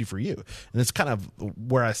opportunity for you. And it's kind of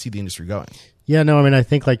where I see the industry going. Yeah, no, I mean, I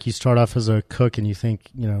think like you start off as a cook and you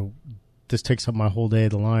think, this takes up my whole day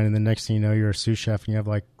of the line, and the next thing you know, you're a sous chef and you have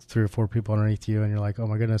like 3 or 4 people underneath you, and you're like, oh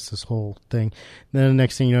my goodness, this whole thing. And then the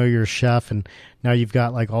next thing you know, you're a chef, and now you've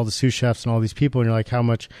got like all the sous chefs and all these people, and you're like, how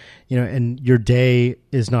much, and your day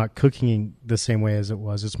is not cooking the same way as it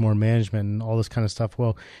was. It's more management and all this kind of stuff.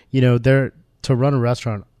 Well, to run a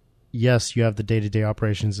restaurant, yes, you have the day-to-day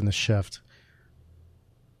operations and the shift,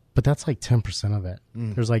 but that's like 10% of it.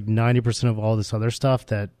 There's like 90% of all this other stuff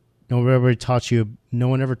that no one ever taught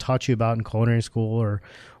you about in culinary school or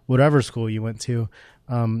whatever school you went to,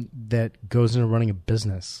 that goes into running a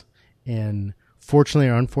business. And fortunately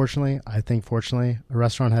or unfortunately, I think fortunately, a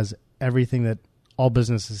restaurant has everything that all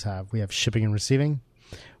businesses have. We have shipping and receiving,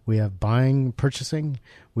 we have buying and purchasing,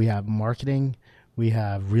 we have marketing, we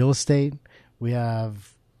have real estate, we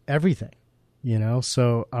have everything.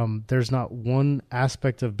 So there's not one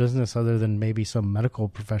aspect of business other than maybe some medical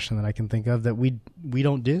profession that I can think of that we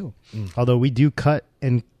don't do. Although we do cut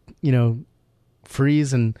and,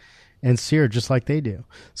 freeze and sear just like they do.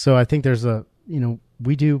 So I think there's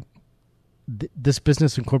we do, this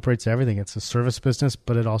business incorporates everything. It's a service business,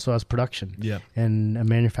 but it also has production and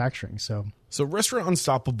manufacturing. So Restaurant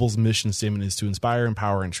Unstoppable's mission statement is to inspire,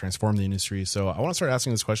 empower, and transform the industry. So I want to start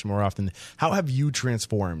asking this question more often. How have you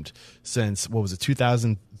transformed since,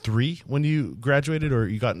 2003 when you graduated or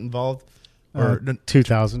you got involved? Or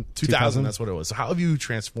 2000. 2000, that's what it was. So how have you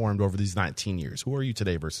transformed over these 19 years? Who are you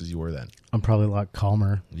today versus you were then? I'm probably a lot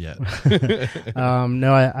calmer. Yeah.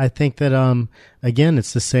 No, I think that, again,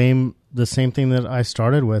 it's the same thing that I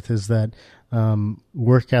started with, is that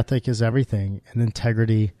work ethic is everything and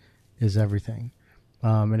integrity is everything.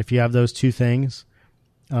 And if you have those two things,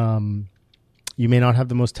 you may not have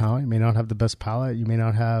the most talent, you may not have the best palate, you may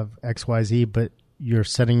not have XYZ, but you're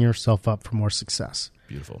setting yourself up for more success.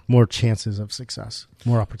 Beautiful. More chances of success,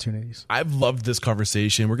 more opportunities. I've loved this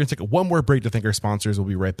conversation. We're going to take one more break to thank our sponsors. We'll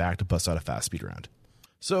be right back to bust out a fast speed round.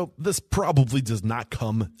 So this probably does not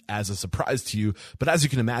come as a surprise to you, but as you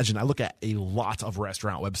can imagine, I look at a lot of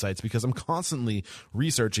restaurant websites because I'm constantly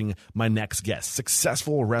researching my next guest,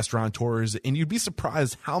 successful restaurateurs, and you'd be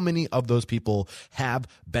surprised how many of those people have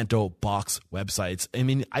bento box websites. I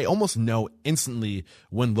mean, I almost know instantly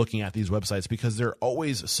when looking at these websites because they're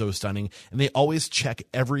always so stunning and they always check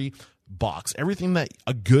every box, everything that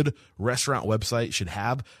a good restaurant website should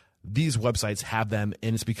have. These websites have them,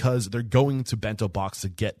 and it's because they're going to Bento Box to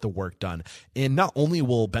get the work done. And not only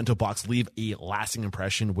will Bento Box leave a lasting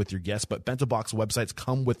impression with your guests, but Bento Box websites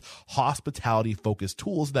come with hospitality-focused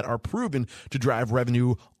tools that are proven to drive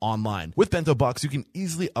revenue online. With Bento Box, you can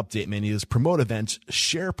easily update menus, promote events,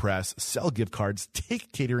 share press, sell gift cards,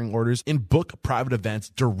 take catering orders, and book private events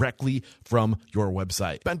directly from your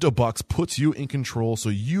website. Bento Box puts you in control so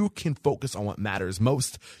you can focus on what matters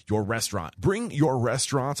most, your restaurant. Bring your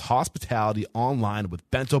restaurant's hospitality online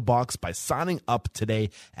with Bento Box by signing up today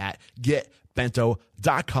at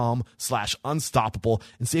getbento.com/unstoppable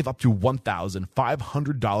and save up to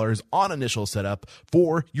 $1,500 on initial setup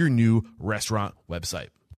for your new restaurant website.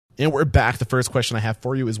 And we're back. The first question I have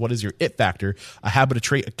for you is, what is your it factor, a habit, a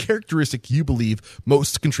trait, a characteristic you believe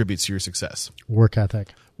most contributes to your success? Work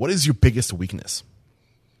ethic. What is your biggest weakness?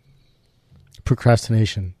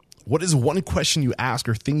 Procrastination. What is one question you ask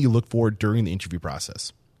or thing you look for during the interview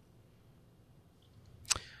process?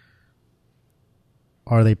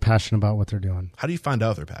 Are they passionate about what they're doing? How do you find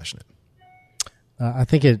out they're passionate? I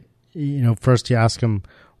think first you ask them,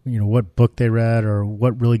 what book they read or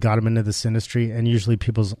what really got them into this industry. And usually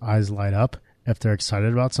people's eyes light up if they're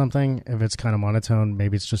excited about something. If it's kind of monotone,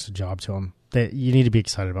 maybe it's just a job to them. You need to be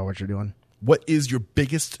excited about what you're doing. What is your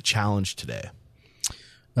biggest challenge today?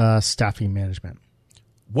 Staffing management.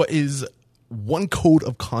 What is one code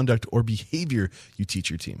of conduct or behavior you teach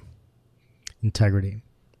your team? Integrity.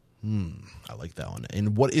 I like that one.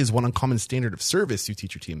 And what is one uncommon standard of service you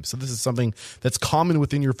teach your team? So this is something that's common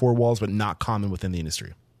within your four walls, but not common within the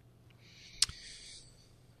industry.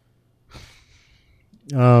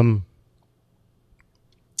 I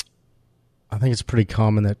think it's pretty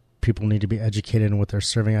common that people need to be educated in what they're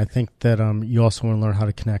serving. I think that you also want to learn how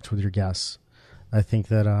to connect with your guests. I think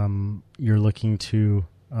that you're looking to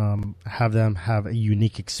have them have a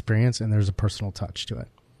unique experience, and there's a personal touch to it.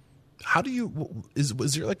 How do you, is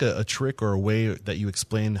there like a trick or a way that you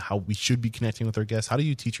explain how we should be connecting with our guests? How do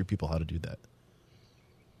you teach your people how to do that?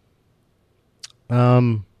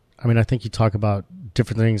 I think you talk about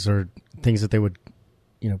different things or things that they would,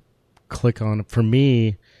 click on. For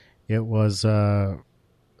me, it was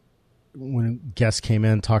when guests came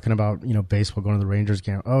in talking about, baseball, going to the Rangers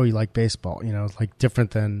game. Oh, you like baseball? Like different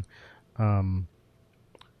than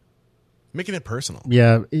making it personal.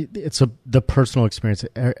 Yeah, it's the personal experience.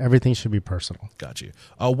 Everything should be personal. Got you.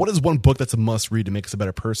 What is one book that's a must read to make us a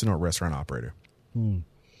better person or restaurant operator?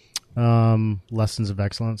 Lessons of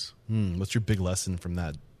Excellence. What's your big lesson from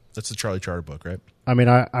that? That's the Charlie Charter book, right? I mean,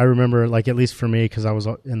 I remember, like, at least for me, because I was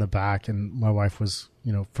in the back and my wife was,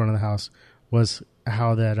 front of the house, was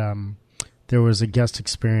how that there was a guest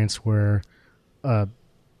experience where a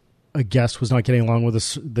guest was not getting along with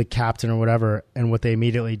the captain or whatever, and what they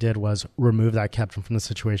immediately did was remove that captain from the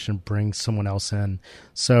situation, bring someone else in.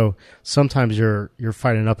 So sometimes you're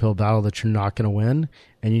fighting an uphill battle that you're not going to win,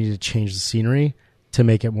 and you need to change the scenery to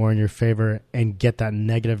make it more in your favor and get that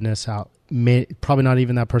negativeness out. Probably not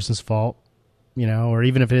even that person's fault, or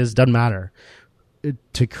even if it is, doesn't matter.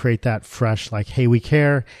 To create that fresh, like, hey, we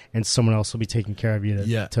care, and someone else will be taking care of you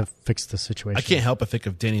to fix the situation. I can't help but think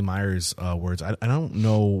of Danny Meyer's words. I don't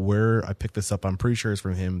know where I picked this up. I'm pretty sure it's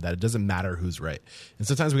from him, that it doesn't matter who's right. And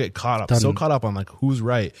sometimes we get caught up on like who's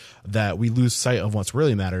right that we lose sight of what's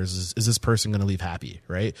really matters is this person going to leave happy,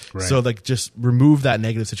 right? So like just remove that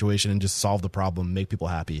negative situation and just solve the problem, make people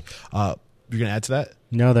happy. You're going to add to that?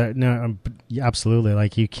 No, absolutely.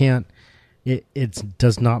 Like you can't. It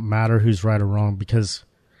does not matter who's right or wrong because,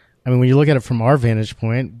 when you look at it from our vantage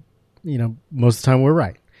point, most of the time we're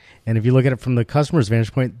right. And if you look at it from the customer's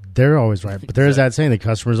vantage point, they're always right. But there is that saying, the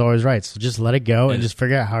customer's always right. So just let it go and just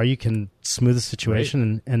figure out how you can smooth the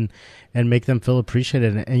situation and make them feel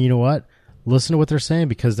appreciated. And you know what? Listen to what they're saying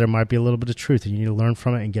because there might be a little bit of truth and you need to learn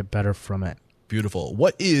from it and get better from it. Beautiful.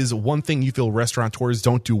 What is one thing you feel restaurateurs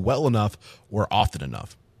don't do well enough or often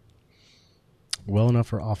enough? Well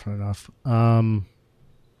enough or often enough.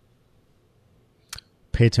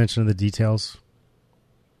 Pay attention to the details.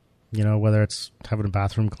 Whether it's having a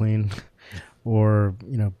bathroom clean or,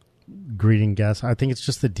 greeting guests. I think it's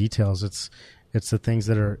just the details. It's the things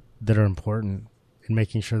that are important in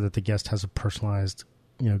making sure that the guest has a personalized,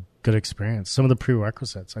 good experience. Some of the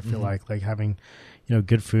prerequisites, I feel like having,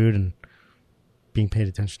 good food and being paid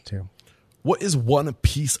attention to. What is one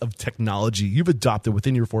piece of technology you've adopted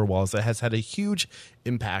within your four walls that has had a huge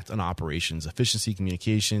impact on operations, efficiency,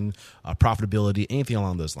 communication, profitability, anything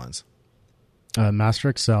along those lines? Master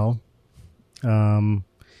Excel. And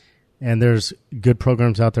there's good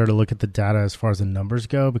programs out there to look at the data as far as the numbers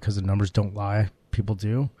go, because the numbers don't lie. People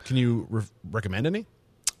do. Can you recommend any?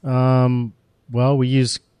 Well, we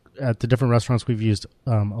use, at the different restaurants, we've used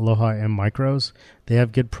Aloha and Micros. They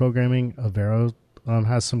have good programming. Avero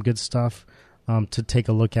has some good stuff to take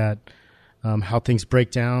a look at how things break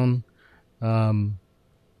down. But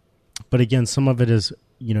again, some of it is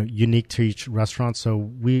unique to each restaurant.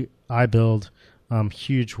 So I build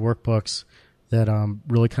huge workbooks that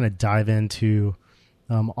really kind of dive into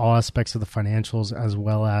all aspects of the financials, as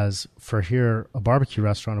well as, for here, a barbecue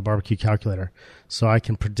restaurant, a barbecue calculator. So I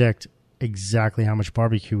can predict exactly how much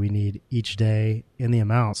barbecue we need each day in the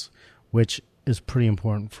amounts, which is pretty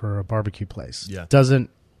important for a barbecue place. Yeah.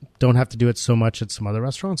 Don't have to do it so much at some other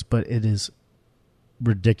restaurants, but it is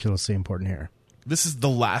ridiculously important here. This is the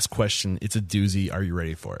last question. It's a doozy. Are you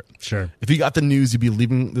ready for it? Sure. If you got the news, you'd be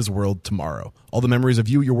leaving this world tomorrow. All the memories of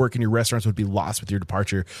you, your work, and your restaurants would be lost with your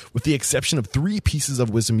departure, with the exception of 3 pieces of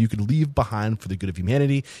wisdom you could leave behind for the good of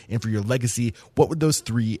humanity and for your legacy. What would those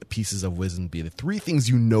 3 pieces of wisdom be? The 3 things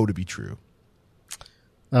you know to be true.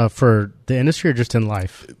 For the industry or just in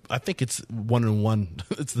life? I think it's 1 and 1.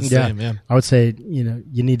 It's the same, man. I would say,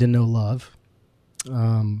 you need to know love.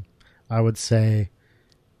 I would say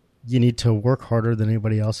you need to work harder than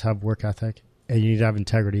anybody else, have work ethic, and you need to have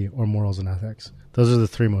integrity or morals and ethics. Those are the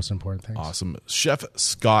 3 most important things. Awesome. Chef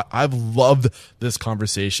Scott, I've loved this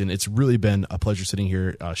conversation. It's really been a pleasure sitting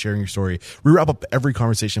here, sharing your story. We wrap up every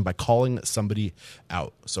conversation by calling somebody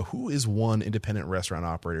out. So who is one independent restaurant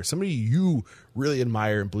operator, somebody you really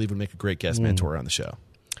admire and believe would make a great guest mentor on the show?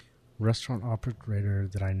 Restaurant operator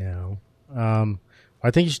that I know. I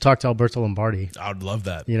think you should talk to Alberto Lombardi. I would love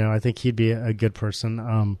that. I think he'd be a good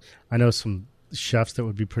person. I know some chefs that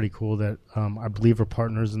would be pretty cool that I believe are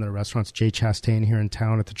partners in their restaurants. Jay Chastain here in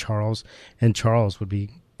town at the Charles, and Charles would be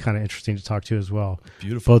kind of interesting to talk to as well.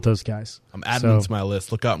 Beautiful. Both those guys. I'm adding them to my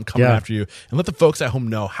list. Look out, I'm coming after you. And let the folks at home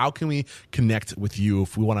know, how can we connect with you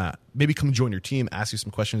if we want to maybe come join your team, ask you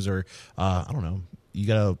some questions, or I don't know, you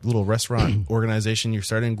got a little restaurant organization you're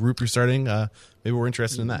starting, group you're starting, maybe we're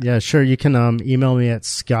interested in that. Yeah, sure. You can email me at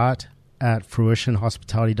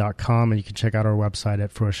scott@fruitionhospitality.com, and you can check out our website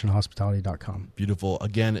at fruitionhospitality.com. Beautiful.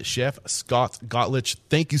 Again, Chef Scott Gottlich,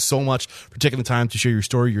 thank you so much for taking the time to share your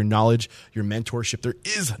story, your knowledge, your mentorship. There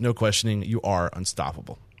is no questioning you are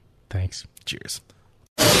unstoppable. Thanks. Cheers.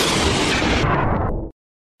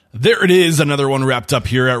 There it is, another one wrapped up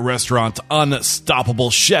here at Restaurant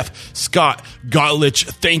Unstoppable. Chef Scott Gottlich,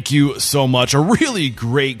 thank you so much. A really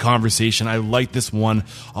great conversation. I like this one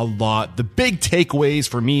a lot. The big takeaways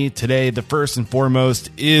for me today, the first and foremost,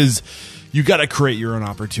 is you got to create your own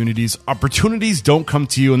opportunities. Opportunities don't come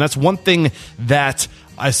to you, and that's one thing that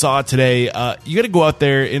I saw today. You got to go out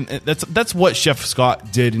there, and that's what Chef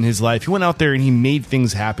Scott did in his life. He went out there and he made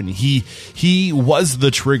things happen. He was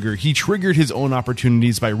the trigger. He triggered his own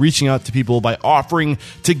opportunities by reaching out to people, by offering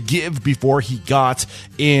to give before he got,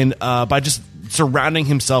 and by just surrounding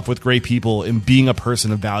himself with great people and being a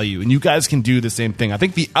person of value. And you guys can do the same thing. I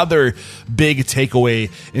think the other big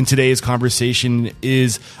takeaway in today's conversation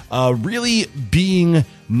is really being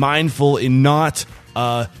mindful in not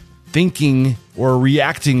thinking or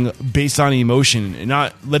reacting based on emotion, and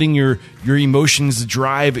not letting your emotions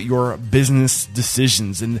drive your business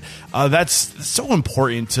decisions. And that's so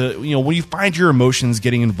important to, when you find your emotions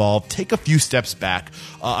getting involved, take a few steps back,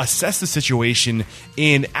 assess the situation,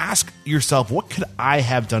 and ask yourself, what could I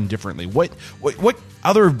have done differently? What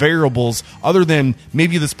other variables other than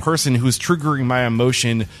maybe this person who's triggering my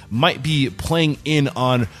emotion might be playing in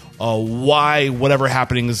on why whatever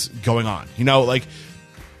happening is going on?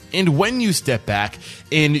 And when you step back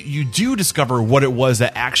and you do discover what it was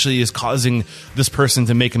that actually is causing this person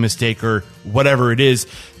to make a mistake or whatever it is,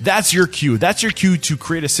 that's your cue. That's your cue to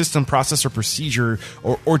create a system, process, or procedure,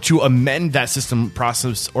 or to amend that system,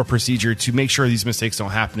 process, or procedure to make sure these mistakes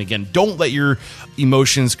don't happen again. Don't let your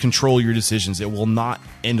emotions control your decisions. It will not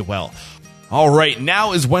end well. All right,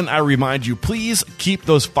 now is when I remind you, please keep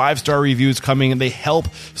those 5-star reviews coming, and they help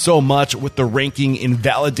so much with the ranking and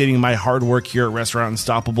validating my hard work here at Restaurant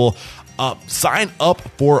Unstoppable. sign up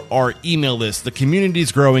for our email list. The community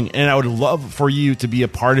is growing, and I would love for you to be a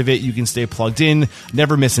part of it. You can stay plugged in,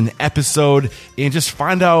 never miss an episode, and just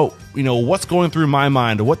find out, what's going through my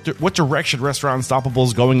mind, what direction Restaurant Unstoppable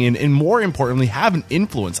is going in, and more importantly, have an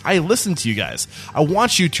influence. I listen to you guys. I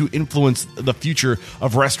want you to influence the future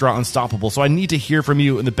of Restaurant Unstoppable, so I need to hear from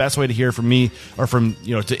you, and the best way to hear from me or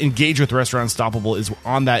to engage with Restaurant Unstoppable is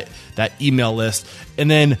on that email list. And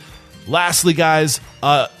then lastly, guys,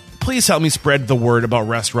 please help me spread the word about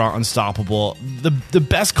Restaurant Unstoppable. The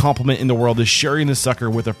best compliment in the world is sharing this sucker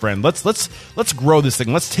with a friend. Let's grow this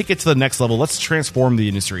thing. Let's take it to the next level. Let's transform the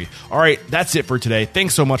industry. All right, that's it for today.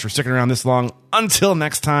 Thanks so much for sticking around this long. Until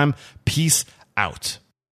next time, peace out.